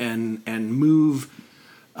blame and move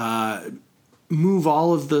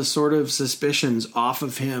all of the sort of suspicions off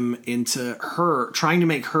of him into her, trying to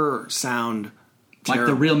make her sound Like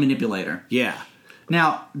terrible. the real manipulator. Yeah.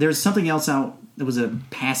 Now, there's something else there was a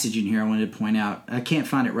passage in here I wanted to point out. I can't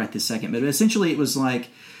find it right this second, but essentially it was like,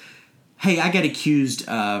 hey, I got accused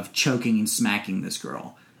of choking and smacking this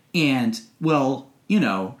girl. And, well,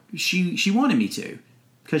 she wanted me to.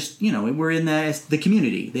 Because, we're in the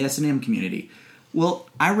community, the S&M community. Well,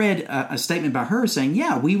 I read a statement by her saying,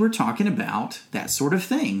 yeah, we were talking about that sort of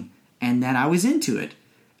thing. And that I was into it.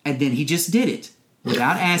 And then he just did it.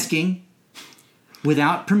 Without asking,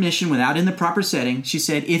 without permission, without in the proper setting. She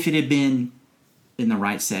said, if it had been in the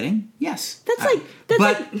right setting, yes.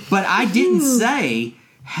 But I didn't say,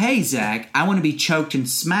 hey, Zach, I want to be choked and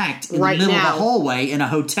smacked in Right the middle now. of the hallway in a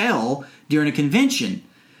hotel during a convention.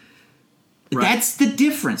 Right. That's the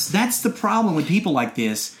difference. That's the problem with people like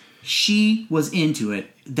this. She was into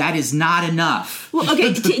it. That is not enough. Well,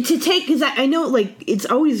 okay, to take, because I know, like, it's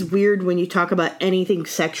always weird when you talk about anything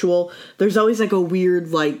sexual. There's always, like, a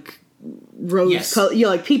weird, like, rose Yes. color.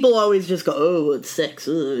 Like, people always just go, oh, it's sex.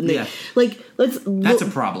 Ugh. And they- Yeah. Like, That's a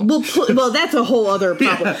problem. Well, that's a whole other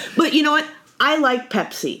problem. Yeah. But you know what? I like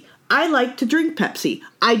Pepsi. I like to drink Pepsi.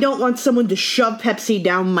 I don't want someone to shove Pepsi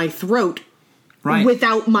down my throat Right.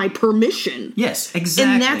 without my permission. Yes,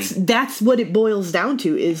 exactly. And that's what it boils down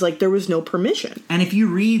to, is like there was no permission. And if you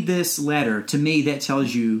read this letter, to me, that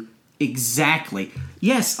tells you exactly.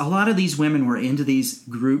 Yes, a lot of these women were into these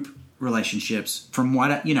group relationships. From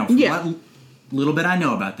what what little bit I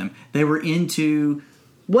know about them, they were into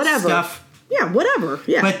Whatever. stuff. Yeah, whatever.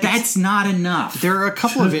 Yeah. But that's not enough. There are a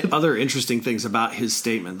couple of other interesting things about his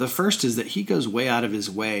statement. The first is that he goes way out of his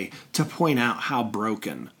way to point out how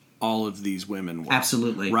broken all of these women were.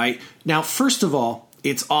 Absolutely. Right? Now, first of all,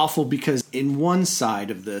 it's awful because in one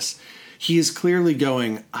side of this, he is clearly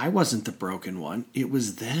going, I wasn't the broken one. It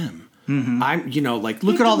was them. Mm-hmm. I'm,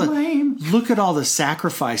 look at all the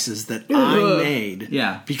sacrifices that I made.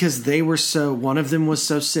 Yeah. Because one of them was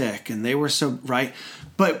so sick and they were so, right?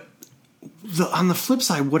 But on the flip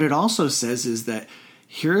side, what it also says is that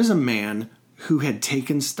here is a man who had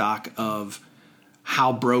taken stock of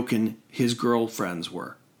how broken his girlfriends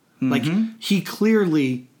were. Like, he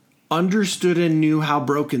clearly understood and knew how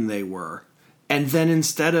broken they were. And then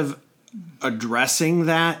instead of addressing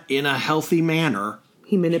that in a healthy manner,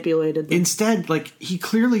 he manipulated them. instead, like, he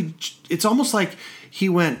clearly, it's almost like he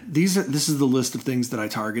went, this is the list of things that I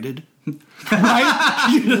targeted.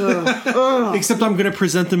 Right? Except I'm going to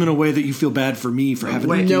present them in a way that you feel bad for me for having to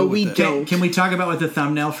Wait, deal no, with we it. don't. Can we talk about what the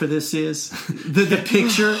thumbnail for this is? The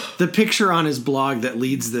picture The picture on his blog that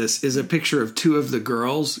leads this is a picture of two of the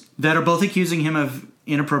girls that are both accusing him of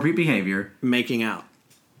inappropriate behavior. making out.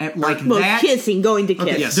 Like Well, that. kissing, going to kiss.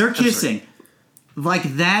 Okay, Yes, they're I'm sorry. kissing. Like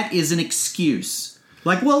that is an excuse.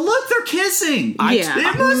 Like, well, look, they're kissing.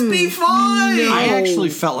 Yeah. It must be fine. no. I actually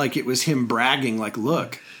felt like it was him bragging, like,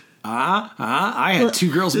 look, I had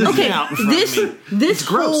two girls making Okay, out in front of me. this It's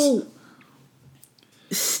gross. whole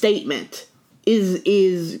statement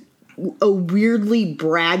is a weirdly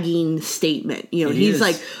bragging statement. It He's is.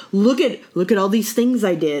 like, look at all these things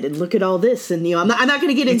I did, and look at all this, and I'm not going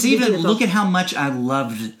to get It's into even details. look at how much I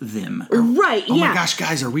loved them. Right? Oh yeah. my gosh,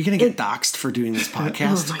 guys, are we going to get doxxed for doing this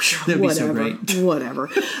podcast? Oh my God, That'd be whatever, so great. Whatever.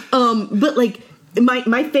 But like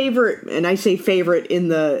my favorite, and I say favorite in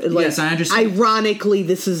the like, Yes, I understand. Ironically,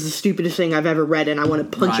 this is the stupidest thing I've ever read, and I want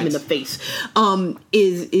to punch him in Right. the face.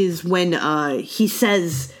 Is when he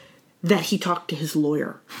says that he talked to his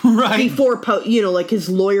lawyer. Right. Before, like his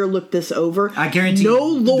lawyer looked this over. I guarantee no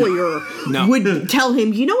lawyer No. would tell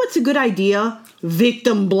him, what's a good idea?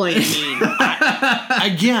 Victim blaming.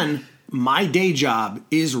 Again, my day job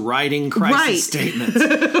is writing crisis statements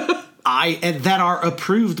that are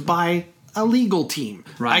approved by a legal team.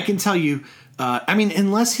 Right. I can tell you,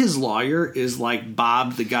 unless his lawyer is like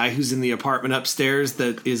Bob, the guy who's in the apartment upstairs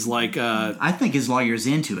that is like... I think his lawyer's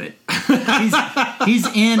into it. He's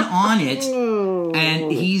in on it,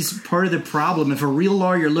 and he's part of the problem. If a real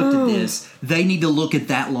lawyer looked at this, they need to look at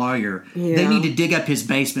that lawyer. Yeah. They need to dig up his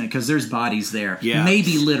basement because there's bodies there. Yeah.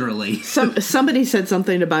 Maybe literally. Somebody said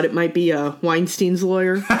something about it might be Weinstein's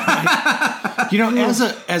lawyer.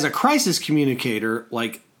 As a crisis communicator,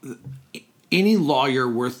 like... any lawyer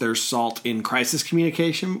worth their salt in crisis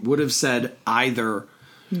communication would have said either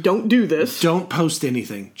Don't do this. don't post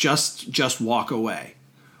anything, just walk away.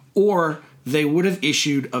 Or they would have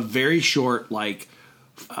issued a very short, like,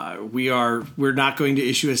 we're not going to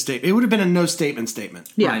issue a statement. It would have been a no statement.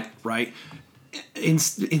 Yeah. Right?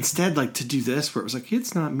 Instead, like, to do this, where it was like,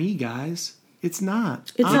 it's not me, guys. It's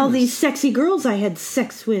not. It's all these sexy girls I had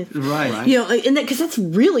sex with. Right. And because that's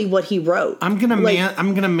really what he wrote. I'm gonna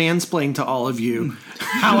mansplain to all of you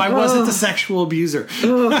how I wasn't a sexual abuser.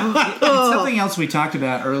 Something else we talked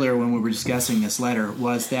about earlier when we were discussing this letter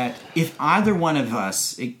was that if either one of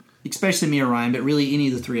us, especially me or Ryan, but really any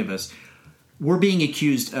of the three of us, were being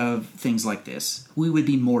accused of things like this, we would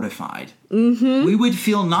be mortified. Mm-hmm. We would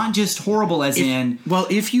feel not just horrible as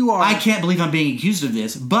if you are... I can't believe I'm being accused of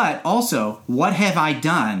this, but also, what have I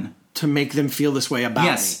done to make them feel this way about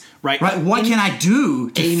me. Right? What can I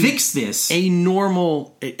do to fix this? A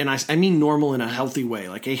normal, and I mean normal in a healthy way,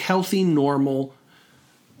 like a healthy, normal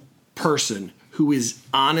person who is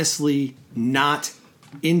honestly not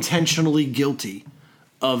intentionally guilty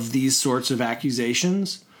of these sorts of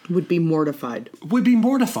accusations would be mortified.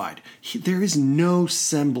 There is no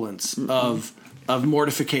semblance of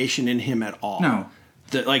mortification in him at all. No.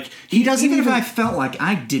 He doesn't even if I felt like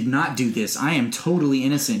I did not do this, I am totally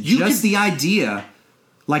innocent. The idea,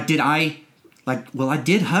 I did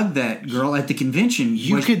hug that girl at the convention.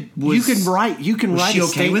 You can write she a okay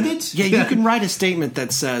statement. with it? Yeah, you can write a statement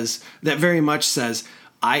that very much says,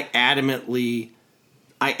 I adamantly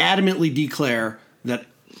declare that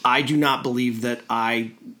I do not believe that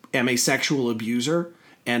I am a sexual abuser,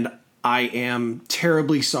 and I am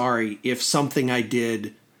terribly sorry if something I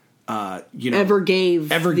did, ever gave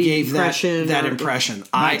that impression.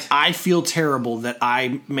 Right. I feel terrible that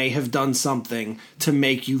I may have done something to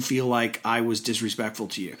make you feel like I was disrespectful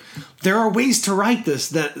to you. There are ways to write this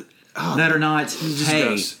that are not. Hey,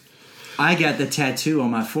 gross. I got the tattoo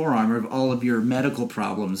on my forearm of all of your medical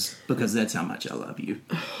problems because that's how much I love you.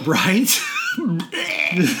 Right?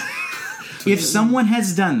 If someone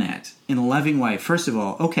has done that in a loving way, first of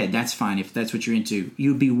all, okay, that's fine if that's what you're into.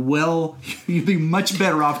 You'd be much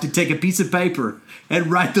better off to take a piece of paper and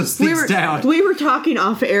write those things down. We were talking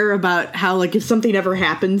off air about how, if something ever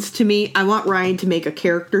happens to me, I want Ryan to make a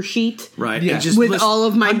character sheet. Right. Yeah. And just with all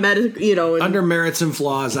of my under merits and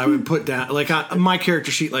flaws, I would put down, on my character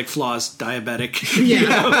sheet, flaws, diabetic.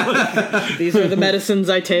 Yeah. These are the medicines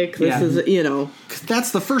I take. This is,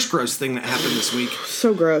 That's the first gross thing that happened this week.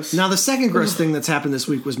 So gross. Now, the second gross thing that's happened this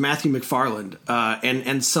week was Matthew McFarland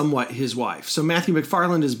and somewhat his wife. So Matthew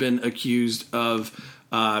McFarland has been accused of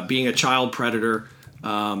being a child predator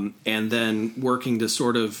and then working to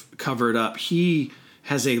sort of cover it up. He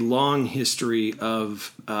has a long history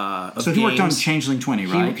of so he worked on Changeling 20,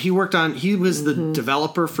 right? He was the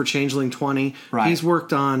developer for Changeling 20. Right. He's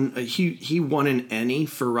worked on he won an Emmy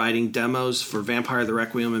for writing demos for Vampire the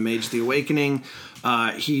Requiem and Mage the Awakening.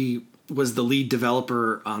 He was the lead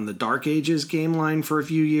developer on the Dark Ages game line for a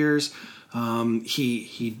few years.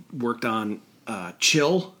 He worked on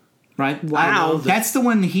Chill. Right. Wow. That's the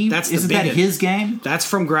one isn't that his game? That's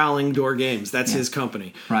from Growling Door Games. That's his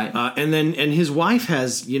company. Right. And his wife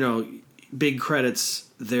has, big credits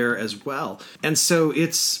there as well. And so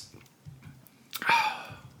it's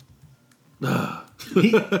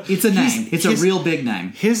it's a name. It's a real big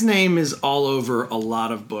name. His name is all over a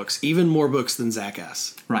lot of books, even more books than Zach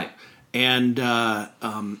S. Right. And that's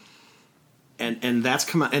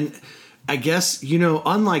come out. And I guess,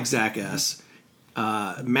 unlike Zach S.,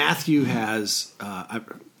 Matthew has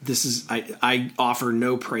I offer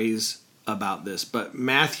no praise about this, but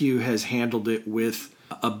Matthew has handled it with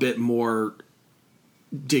a bit more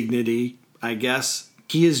dignity, I guess.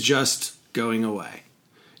 He is just going away.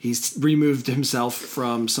 He's removed himself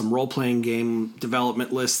from some role-playing game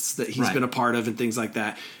development lists that he's been a part of and things like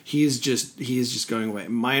that. He is just going away.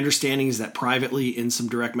 My understanding is that privately in some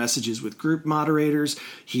direct messages with group moderators,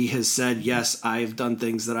 he has said, yes, I've done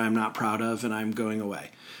things that I'm not proud of and I'm going away.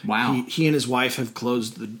 Wow. He and his wife have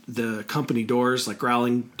closed the company doors, like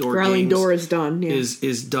Growling Door Growling Games Door is done. Yeah.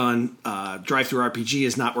 Is done. Drive-Thru RPG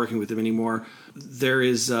is not working with him anymore. There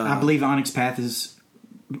is... I believe Onyx Path is...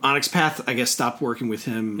 Onyx Path, I guess, stopped working with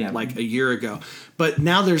him like a year ago. But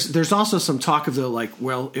now there's also some talk of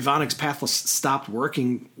if Onyx Path stopped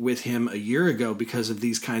working with him a year ago because of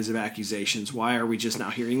these kinds of accusations, why are we just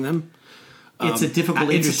now hearing them? It's a difficult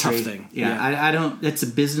industry. It's a tough thing. Yeah. I don't. It's a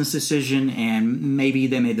business decision, and maybe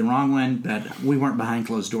they made the wrong one, but we weren't behind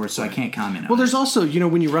closed doors, so I can't comment on it. Well, there's also,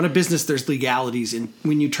 when you run a business, there's legalities in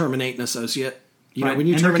when you terminate an associate. When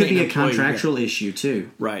you and there terminate could be an a employee, contractual issue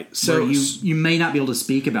too, right? So you may not be able to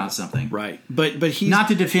speak about something, right? But he's not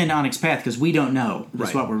to defend Onyx Path because we don't know.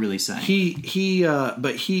 That's right. what we're really saying.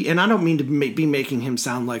 And I don't mean to be making him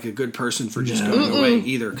sound like a good person for just going away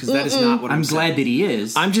either, because that is not what I'm saying. glad that he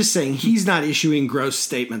is. I'm just saying he's not issuing gross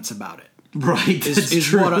statements about it. Right, that's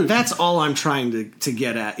true. That's all I'm trying to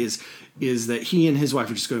get at is that he and his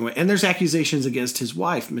wife are just going away, and there's accusations against his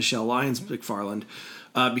wife, Michelle Lyons McFarland.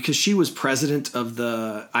 Because she was president of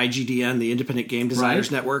the IGDN, the Independent Game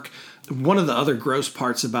Designers Network. One of the other gross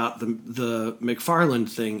parts about the McFarland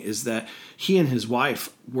thing is that he and his wife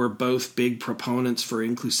were both big proponents for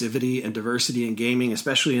inclusivity and diversity in gaming,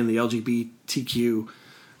 especially in the LGBTQ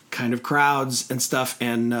kind of crowds and stuff.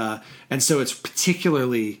 And so it's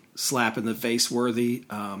particularly slap in the face worthy.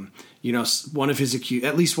 One of his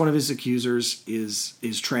at least one of his accusers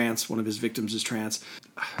is trans. One of his victims is trans.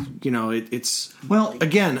 It's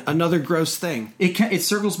again another gross thing. It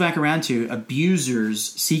circles back around to abusers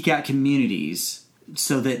seek out communities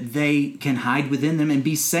so that they can hide within them and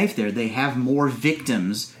be safe there. They have more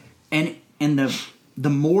victims, and the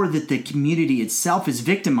more that the community itself is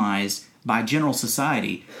victimized by general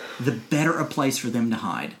society, the better a place for them to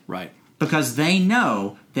hide. Right. Because they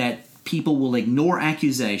know that people will ignore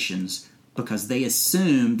accusations because they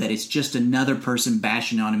assume that it's just another person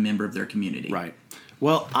bashing on a member of their community. Right.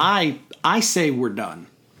 Well, I say we're done.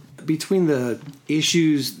 Between the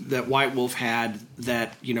issues that White Wolf had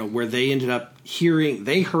that, where they ended up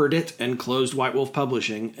they heard it and closed White Wolf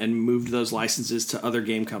Publishing and moved those licenses to other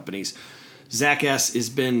game companies. Zach S. has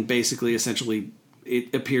been essentially,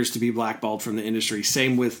 it appears to be blackballed from the industry.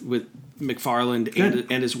 Same with McFarland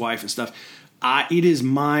and his wife and stuff. It is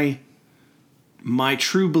my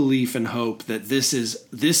true belief and hope that this is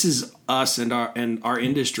us and our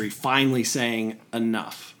industry finally saying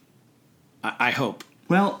enough. I hope.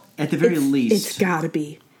 Well, at the very least, it's got to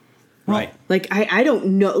be. Right. I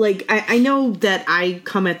don't know. I know that I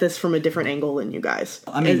come at this from a different angle than you guys.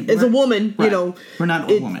 I mean, as a woman, right. We're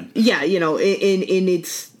not a woman. Yeah, and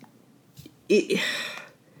it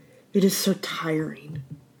is so tiring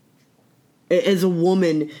as a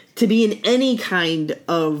woman to be in any kind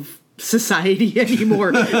of society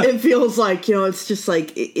anymore. It feels like, it's just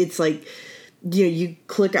like, it's like, you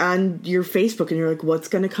click on your Facebook and you're like, what's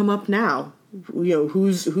going to come up now?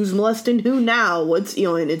 Who's molesting who now? What's,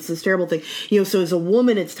 and it's this terrible thing. So as a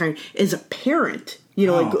woman, it's tiring. As a parent,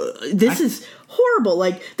 this is horrible.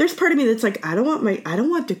 Like, there's part of me that's like, I don't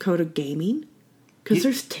want Dakota gaming. Because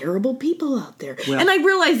there's terrible people out there. Well, and I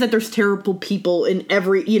realize that there's terrible people in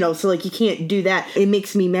every, so you can't do that. It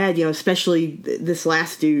makes me mad, especially this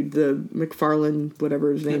last dude, the McFarland,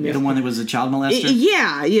 whatever his name is. The one that was a child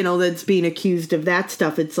molester? That's being accused of that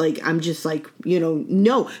stuff. It's like, I'm just like,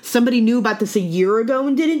 no. Somebody knew about this a year ago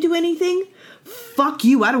and didn't do anything? Fuck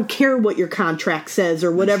you. I don't care what your contract says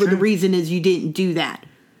or whatever the reason is you didn't do that.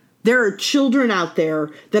 There are children out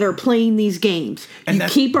there that are playing these games. And you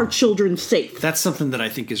keep our children safe. That's something that I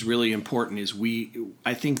think is really important.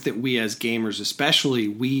 I think that we as gamers, especially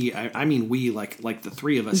we, like the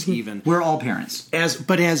three of us, even we're all parents.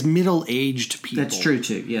 As middle-aged people, that's true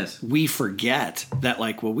too. Yes, we forget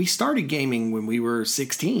that. We started gaming when we were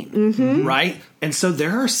 16, right? And so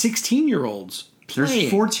there are 16-year-olds. There's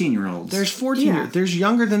 14-year-olds. There's 14. There's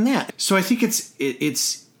younger than that. So I think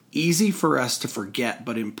it's easy for us to forget,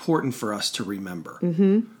 but important for us to remember.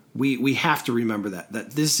 We have to remember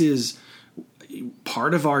that this is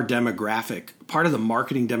part of our demographic, part of the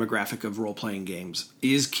marketing demographic of role-playing games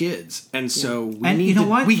is kids. And so we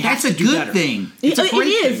that's a good thing. It's a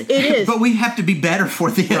great thing. It is. But we have to be better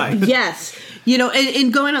for them. Right. Yes.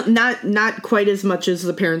 And going on, not quite as much as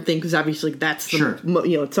the parent thing, because obviously that's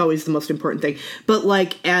it's always the most important thing.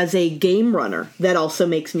 But as a game runner, that also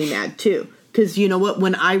makes me mad too. Because you know what?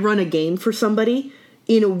 When I run a game for somebody,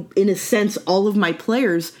 in a sense, all of my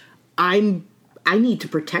players, I need to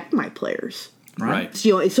protect my players. Right.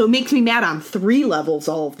 So, so it makes me mad on 3 levels,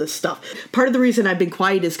 all of this stuff. Part of the reason I've been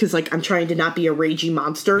quiet is because, like, I'm trying to not be a raging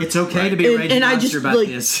monster. It's okay to be a raging monster about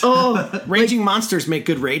this. Oh, Raging monsters make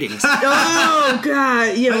good ratings. oh,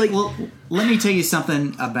 God. Yeah, like, well, let me tell you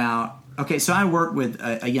something about... Okay, so I work with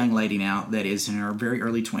a young lady now that is in her very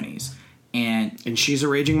early 20s. And she's a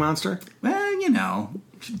raging monster? well, you know...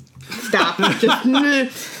 stop. Just,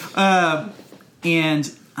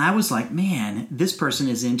 And I was like, man, this person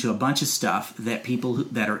is into a bunch of stuff that people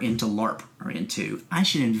that are into LARP are into. I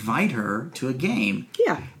should invite her to a game.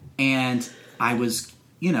 yeah. And I was,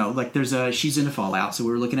 like she's into Fallout, so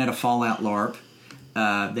we were looking at a Fallout LARP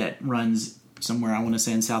that runs somewhere, I want to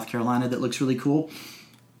say in South Carolina, that looks really cool.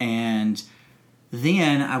 And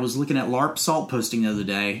then I was looking at LARP Salt posting the other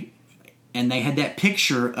day, and they had that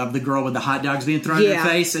picture of the girl with the hot dogs being thrown in her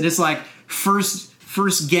face, and it's like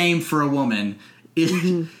first game for a woman.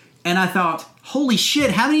 And I thought, holy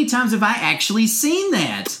shit, how many times have I actually seen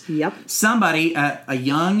that? Yep. Somebody, a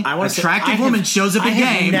young, attractive woman shows up at a game. I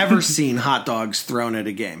have never seen hot dogs thrown at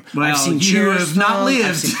a game. Well, I've seen you cheers have not thrown.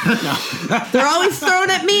 lived. They're always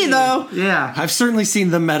thrown at me, though. Yeah. I've certainly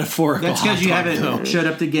seen the metaphorical That's because hot you dog, haven't though. showed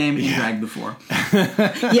up to game and dragged before.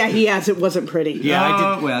 Yeah, he has. It wasn't pretty. Yeah,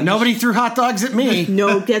 I did. Well, Nobody threw hot dogs at me.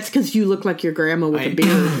 No, that's because you look like your grandma with a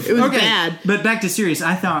beard. It was bad. But back to serious.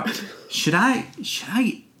 I thought, should I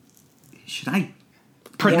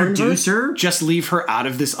introduce her? Just leave her out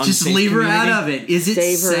of this unsafe Just leave her community? out of it. Is it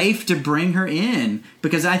Save her. safe to bring her in?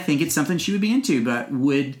 Because I think it's something she would be into. But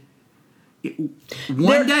one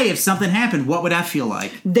day, if something happened, what would I feel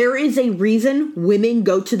like? There is a reason women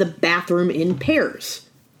go to the bathroom in pairs.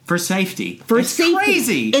 For safety. For It's safety.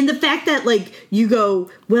 crazy. And the fact that, like, you go,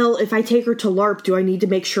 well, if I take her to LARP, do I need to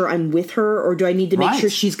make sure I'm with her? Or do I need to make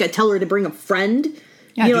Right. sure tell her to bring a friend?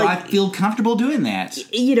 Yeah, You know, do like, I feel comfortable doing that?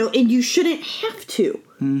 and you shouldn't have to.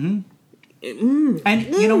 And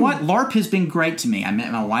you know what? LARP has been great to me. I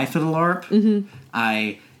met my wife at a LARP. Mm-hmm.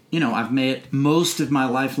 I've met most of my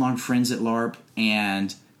lifelong friends at LARP,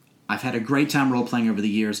 and I've had a great time role-playing over the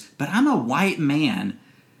years. But I'm a white man,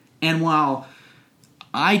 and while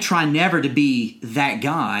I try never to be that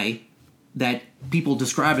guy that people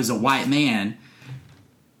describe as a white man,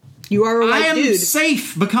 You are a I white am dude.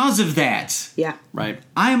 safe because of that. Yeah. Right.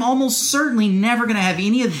 I am almost certainly never going to have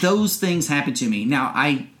any of those things happen to me. Now,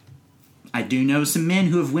 I do know some men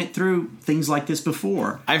who have went through things like this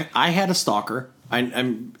before. I had a stalker.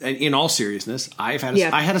 I'm in all seriousness. I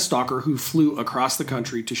had a stalker who flew across the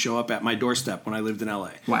country to show up at my doorstep when I lived in LA.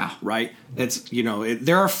 Wow. Right? It's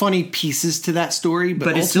there are funny pieces to that story,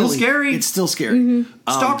 but it's still ultimately, scary. It's still scary. Mm-hmm.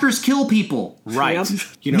 Stalkers kill people. Right.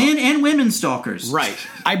 Yep. Men and women stalkers. Right.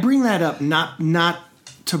 I bring that up not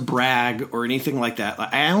to brag or anything like that.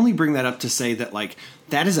 I only bring that up to say that like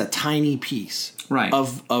that is a tiny piece Right.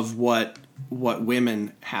 of what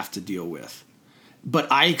women have to deal with.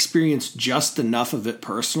 But I experienced just enough of it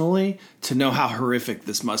personally to know how horrific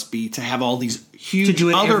this must be to have all these huge To do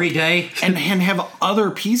it other, every day. and have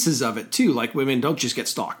other pieces of it too. Like women don't just get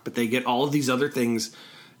stalked, but they get all of these other things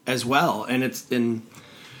as well. And it's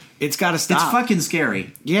got to stop. It's fucking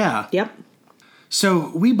scary. Yeah. Yep.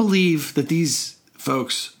 So we believe that these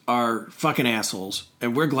folks are fucking assholes,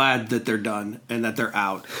 and we're glad that they're done and that they're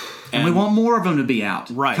out. And we want more of them to be out.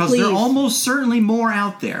 Right. Because there are Please. almost certainly more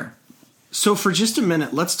out there. So for just a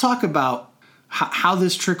minute, let's talk about how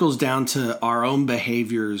this trickles down to our own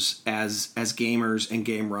behaviors as gamers and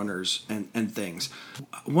game runners and things.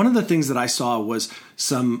 One of the things that I saw was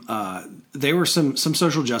some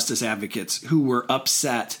social justice advocates who were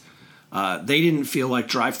upset. They didn't feel like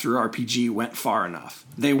Drive-Thru RPG went far enough.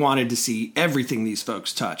 They wanted to see everything these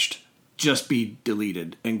folks touched just be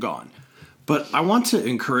deleted and gone. But I want to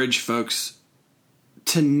encourage folks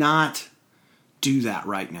to not do that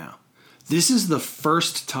right now. This is the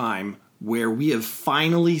first time where we have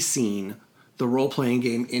finally seen the role-playing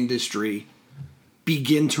game industry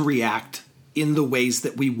begin to react in the ways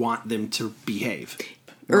that we want them to behave.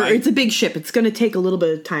 Or Right? it's a big ship. It's going to take a little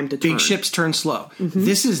bit of time to turn. Big ships turn slow.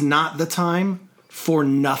 This is not the time for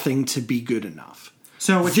nothing to be good enough.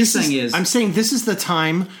 So what you're saying is... I'm saying this is the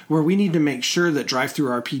time where we need to make sure that Drive-Thru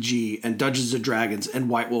RPG and Dungeons & Dragons and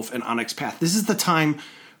White Wolf and Onyx Path, this is the time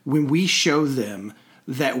when we show them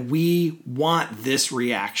that we want this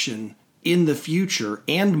reaction in the future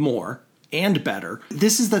and more and better.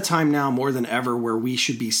 This is the time now more than ever where we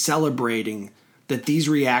should be celebrating that these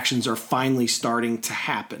reactions are finally starting to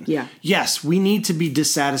happen. Yeah. Yes, we need to be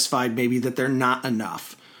dissatisfied maybe that they're not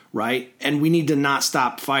enough, right? And we need to not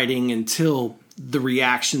stop fighting until the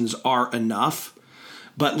reactions are enough.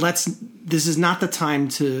 But this is not the time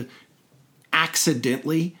to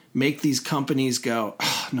accidentally make these companies go,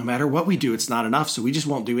 oh, no matter what we do, it's not enough, so we just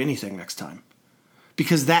won't do anything next time.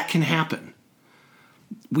 Because that can happen.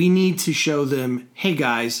 We need to show them, hey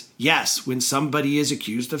guys, yes, when somebody is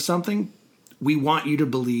accused of something, we want you to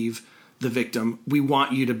believe the victim. We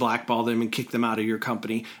want you to blackball them and kick them out of your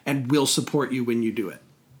company, and we'll support you when you do it.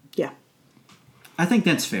 Yeah. I think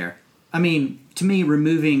that's fair. I mean, to me,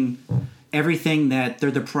 removing everything that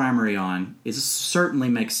they're the primary on certainly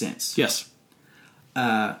makes sense. Yes.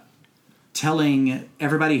 Telling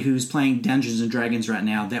everybody who's playing Dungeons and Dragons right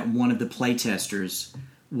now that one of the playtesters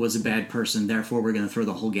was a bad person, therefore we're going to throw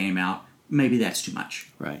the whole game out. Maybe that's too much.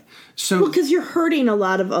 Right. So, Because you're hurting a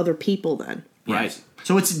lot of other people then. right. Yes.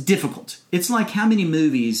 So it's difficult. It's like how many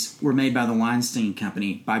movies were made by the Weinstein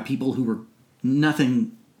Company by people who were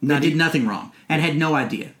did nothing wrong and had no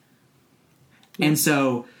idea. Yeah. And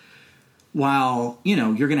so while,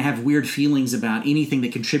 you're going to have weird feelings about anything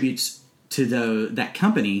that contributes to that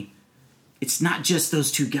company, it's not just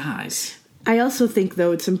those two guys. I also think,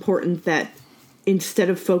 though, it's important that instead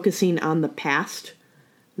of focusing on the past,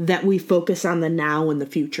 that we focus on the now and the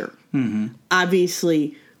future. Mm-hmm.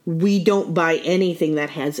 Obviously, we don't buy anything that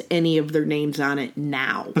has any of their names on it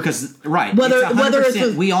now. Because, right, whether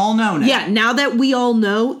it's we all know now. Yeah, now that we all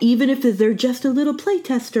know, even if they're just a little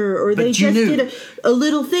playtester or they just did a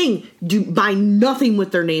little thing, buy nothing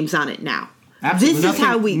with their names on it now. Absolutely. This is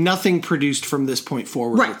how we... Nothing produced from this point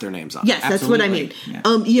forward with their names on. Yes, that's what I mean. Yeah.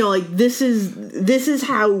 This is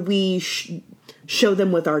how we show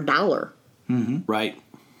them with our dollar. Mm-hmm. Right.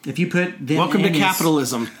 If you put them welcome to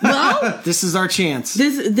capitalism. Well, this is our chance.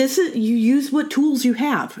 This is you use what tools you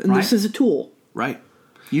have, and this is a tool. Right.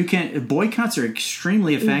 You can boycotts are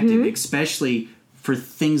extremely effective, especially for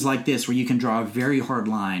things like this where you can draw a very hard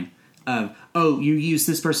line of, oh, you use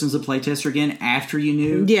this person as a playtester again after you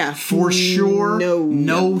knew? Yeah. For sure.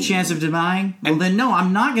 No chance of buying? Well, then no,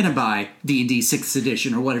 I'm not going to buy D&D 6th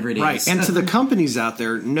edition or whatever it is. Right. And to the companies out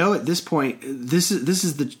there, know at this point, this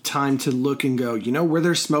is the time to look and go, where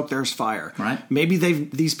there's smoke, there's fire. Right. Maybe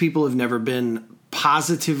these people have never been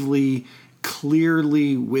positively,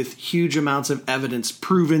 clearly, with huge amounts of evidence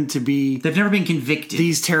proven to be... They've never been convicted.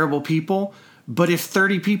 These terrible people. But if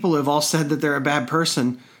 30 people have all said that they're a bad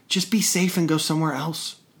person... Just be safe and go somewhere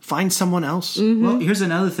else. Find someone else. Mm-hmm. Well, here's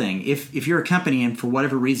another thing. If you're a company and for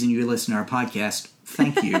whatever reason you listen to our podcast,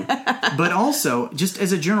 thank you. But also, just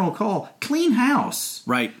as a general call, clean house.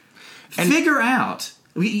 Right. And figure out.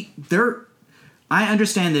 I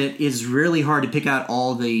understand that it's really hard to pick out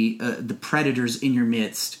all the predators in your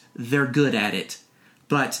midst. They're good at it.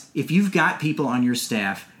 But if you've got people on your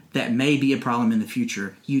staff that may be a problem in the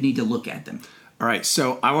future, you need to look at them. All right,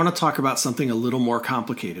 so I want to talk about something a little more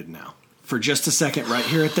complicated now. For just a second, right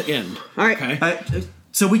here at the end. All right. Okay?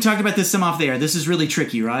 So we talked about this some off the air. This is really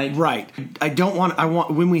tricky, right? Right.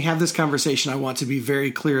 When we have this conversation, I want to be very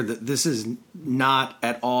clear that this is not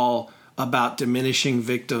at all about diminishing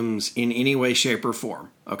victims in any way, shape, or form.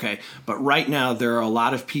 Okay? But right now, there are a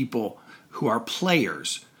lot of people who are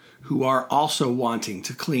players who are also wanting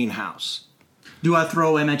to clean house. Do I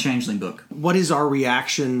throw in my Changeling book? What is our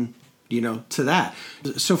reaction to that?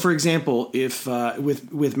 So, for example, if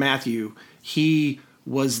with Matthew, he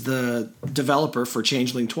was the developer for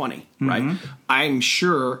Changeling 20, right? Mm-hmm. I'm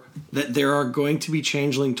sure that there are going to be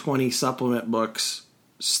Changeling 20 supplement books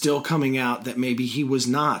still coming out that maybe he was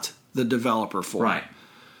not the developer for. Right.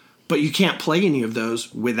 But you can't play any of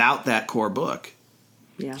those without that core book.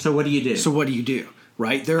 Yeah. So what do you do?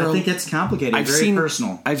 Right? I think it's complicated,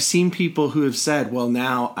 personal. I've seen people who have said, well,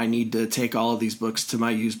 now I need to take all of these books to my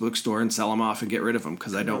used bookstore and sell them off and get rid of them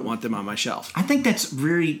because I don't want them on my shelf. I think that's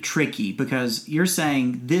very tricky because you're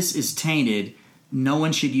saying this is tainted, no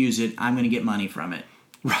one should use it, I'm going to get money from it.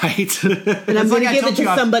 Right. And I'm going to give it to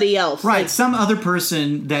somebody else. Right. Some other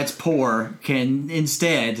person that's poor can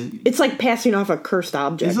instead... It's like passing off a cursed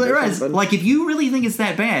object. Like if you really think it's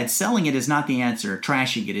that bad, selling it is not the answer.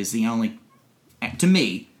 Trashing it is the only... To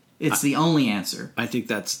me, it's the only answer. I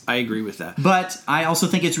agree with that. But I also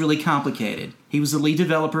think it's really complicated. He was the lead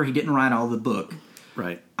developer. He didn't write all the book.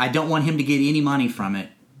 Right. I don't want him to get any money from it.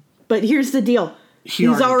 But here's the deal.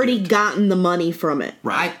 He's already gotten the money from it.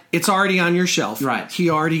 Right. It's already on your shelf. Right. He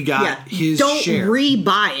already got his share. Don't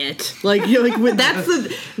rebuy it.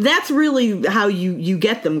 That's really how you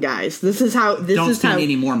get them, guys. Don't spend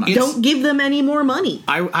any more money. Don't give them any more money.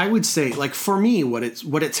 I would say, like, for me, what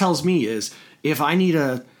it tells me is if I need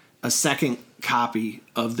a second copy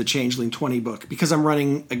of the Changeling 20 book because I'm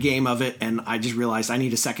running a game of it and I just realized I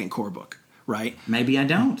need a second core book, right? Maybe I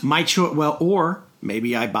don't. Or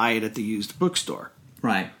maybe I buy it at the used bookstore.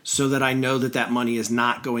 Right. so that I know that money is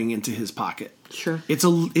not going into his pocket. Sure.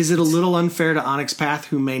 Is it a little unfair to Onyx Path,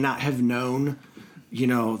 who may not have known,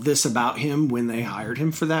 this about him when they hired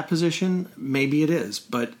him for that position? Maybe it is,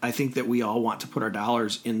 but I think that we all want to put our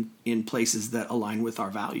dollars in places that align with our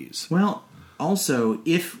values. Well, also,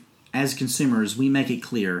 if as consumers we make it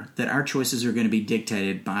clear that our choices are going to be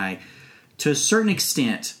dictated by, to a certain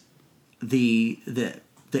extent, the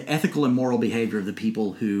ethical and moral behavior of the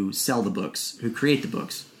people who sell the books, who create the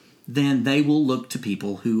books, then they will look to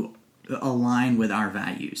people who align with our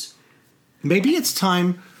values. Maybe it's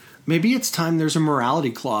time there's a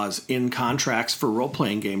morality clause in contracts for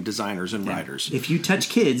role-playing game designers and writers. If you touch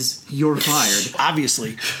kids, you're fired.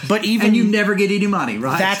 Obviously. But even And you never get any money,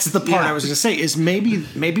 right? That's the part Yeah. I was going to say, is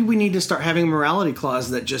maybe we need to start having a morality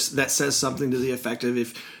clause that says something to the effect of,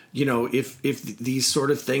 if these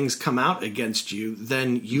sort of things come out against you,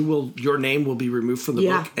 then your name will be removed from the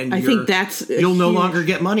book, and I think that's you'll no huge. longer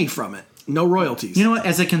get money from it. No royalties. You know what?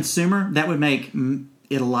 As a consumer, that would make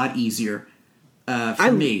it a lot easier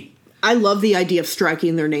for me. I love the idea of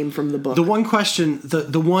striking their name from the book. The one question,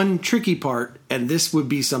 the one tricky part, and this would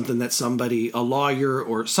be something that a lawyer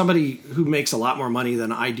or somebody who makes a lot more money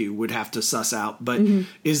than I do would have to suss out, but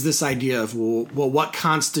is this idea of, well, what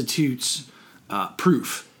constitutes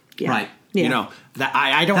proof? Yeah. Right. Yeah. That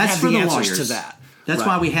I don't That's have for the the answers lawyers. to that. That's Right.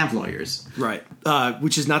 why we have lawyers. Right.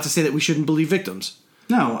 Which is not to say that we shouldn't believe victims.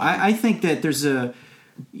 No, I think that there's a...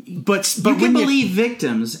 But you can when believe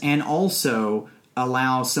victims and also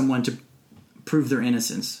allow someone to prove their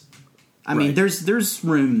innocence. I mean, there's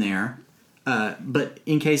room there. But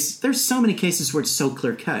in case... There's so many cases where it's so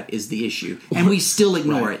clear-cut is the issue. And we still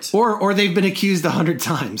ignore it. Or they've been accused 100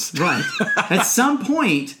 times. Right. At some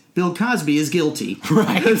point, Bill Cosby is guilty.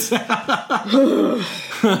 Right.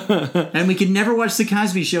 And we can never watch The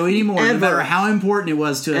Cosby Show anymore, Ever. no matter how important it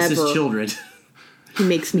was to us Ever. as children. He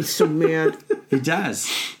makes me so mad. It does.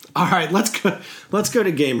 All right, let's go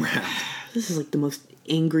to Game Wrap. This is like the most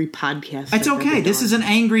angry podcast. It's okay. This is an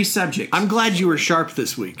angry subject. I'm glad you were sharp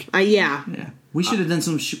this week. Yeah. Yeah. We should have done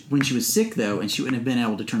some when she was sick, though, and she wouldn't have been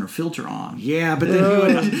able to turn her filter on. Yeah, but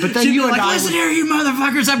then She'd you be and like, I listen here, you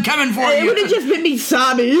motherfuckers, I'm coming for It you. would have just been me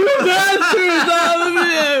sobbing. You bastards, all of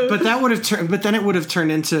you. But that would have turned. But then it would have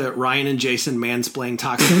turned into Ryan and Jason mansplaining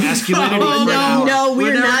toxic masculinity. Oh, for an hour. no,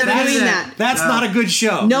 we're never not gonna do doing that. that. That's not a good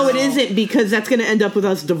show. No, it isn't, because that's going to end up with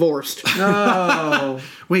us divorced. Oh.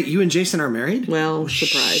 Wait, you and Jason are married? Well,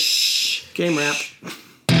 surprise. Game Wrap.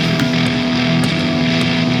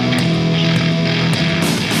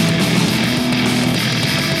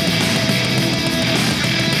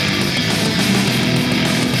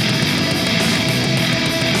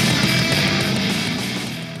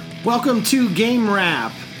 Welcome to Game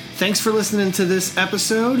Wrap. Thanks for listening to this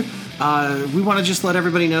episode. We want to just let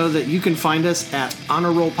everybody know that you can find us at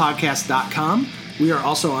honorrollpodcast.com. We are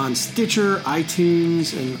also on Stitcher,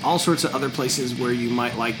 iTunes, and all sorts of other places where you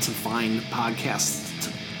might like to find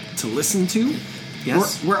podcasts to listen to.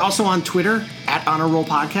 Yes. We're also on Twitter at Honor Roll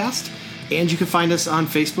Podcast. And you can find us on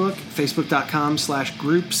Facebook,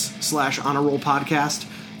 facebook.com/groups/Honor Roll Podcast.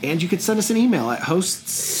 And you can send us an email at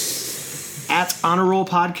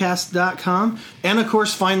hosts@honorrollpodcast.com. And of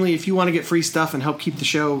course, finally, if you want to get free stuff and help keep the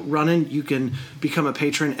show running, you can become a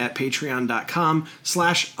patron at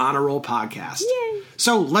patreon.com/honorrollpodcast. Yay.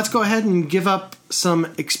 So let's go ahead and give up some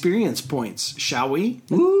experience points, shall we?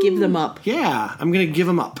 Give them up. Yeah, I'm going to give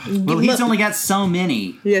them up. Well, he's only got so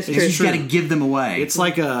many. Yes, true. He's got to give them away. It's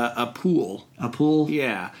like a pool. a pool.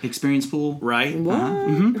 Yeah. Experience pool. Right?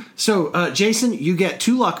 What? So, Jason, you get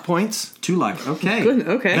 2 luck points. 2 luck. Okay. Good,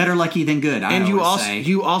 okay. Better lucky than good. And you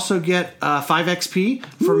also get 5 XP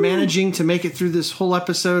for managing to make it through this whole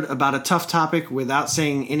episode about a tough topic without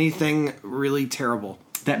saying anything really terrible.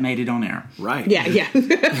 that made it on air. Right. Yeah.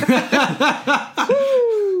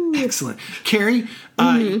 Excellent. Carrie,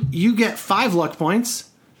 you get 5 luck points.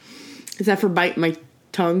 Is that for bite my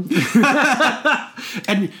tongue?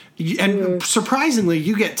 And surprisingly,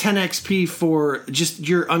 you get 10 XP for just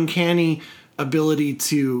your uncanny ability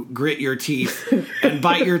to grit your teeth and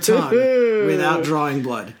bite your tongue without drawing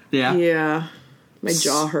blood. Yeah. Yeah. My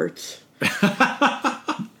jaw hurts.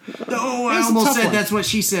 Oh, I That's a almost tough said one. that's what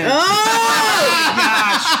she said.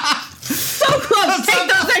 So close! Take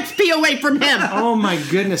those XP away from him! Oh my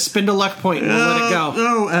goodness. Spend a luck point and we'll let it go.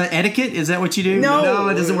 Oh, etiquette? Is that what you do? No.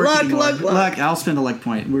 it doesn't work Luck, anymore. luck, luck. I'll spend a luck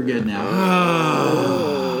point. We're good now.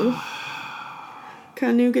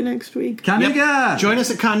 Kanuga next week. Kanuga! Join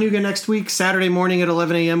us at Kanuga next week, Saturday morning at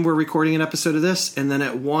 11 a.m. We're recording an episode of this. And then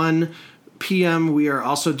at 1 p.m., we are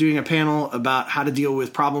also doing a panel about how to deal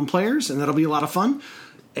with problem players. And that'll be a lot of fun.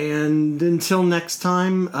 And until next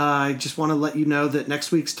time, I just want to let you know that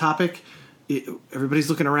next week's topic, everybody's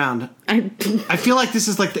looking around. I feel like this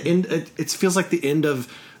is like the end. It feels like the end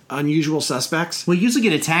of Unusual Suspects. We usually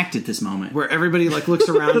get attacked at this moment, where everybody like looks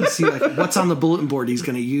around to see like what's on the bulletin board he's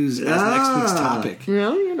going to use as next week's topic.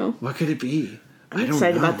 Well, you know, what could it be? I'm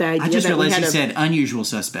excited about that idea. I just realized you said Unusual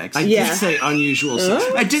Suspects. I did say Unusual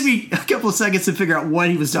Suspects. It took me a couple of seconds to figure out what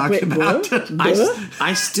he was talking about.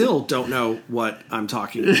 I still don't know what I'm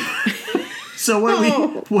talking about. So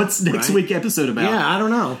what's next week's episode about? Yeah, I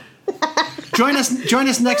don't know. Join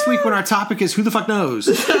us next week when our topic is Who the Fuck Knows?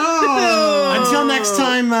 Until next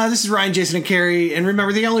time, this is Ryan, Jason, and Carrie. And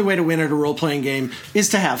remember, the only way to win at a role-playing game is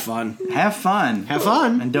to have fun. Have fun. Have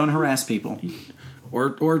fun. And don't harass people.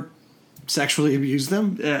 Or sexually abuse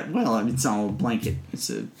them. Well, I mean, it's all a blanket. It's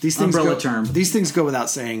a these umbrella term. These things go without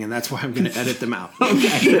saying, and that's why I'm going to edit them out.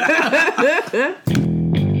 Okay.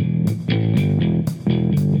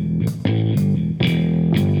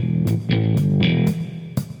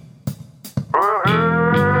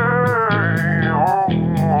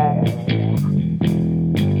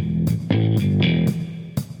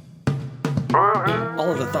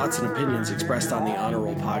 And opinions expressed on the Honor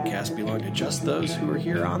Roll podcast belong to just those who are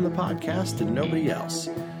here on the podcast and nobody else.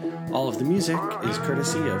 All of the music is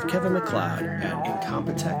courtesy of Kevin MacLeod at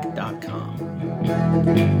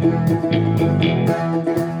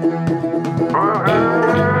Incompetech.com.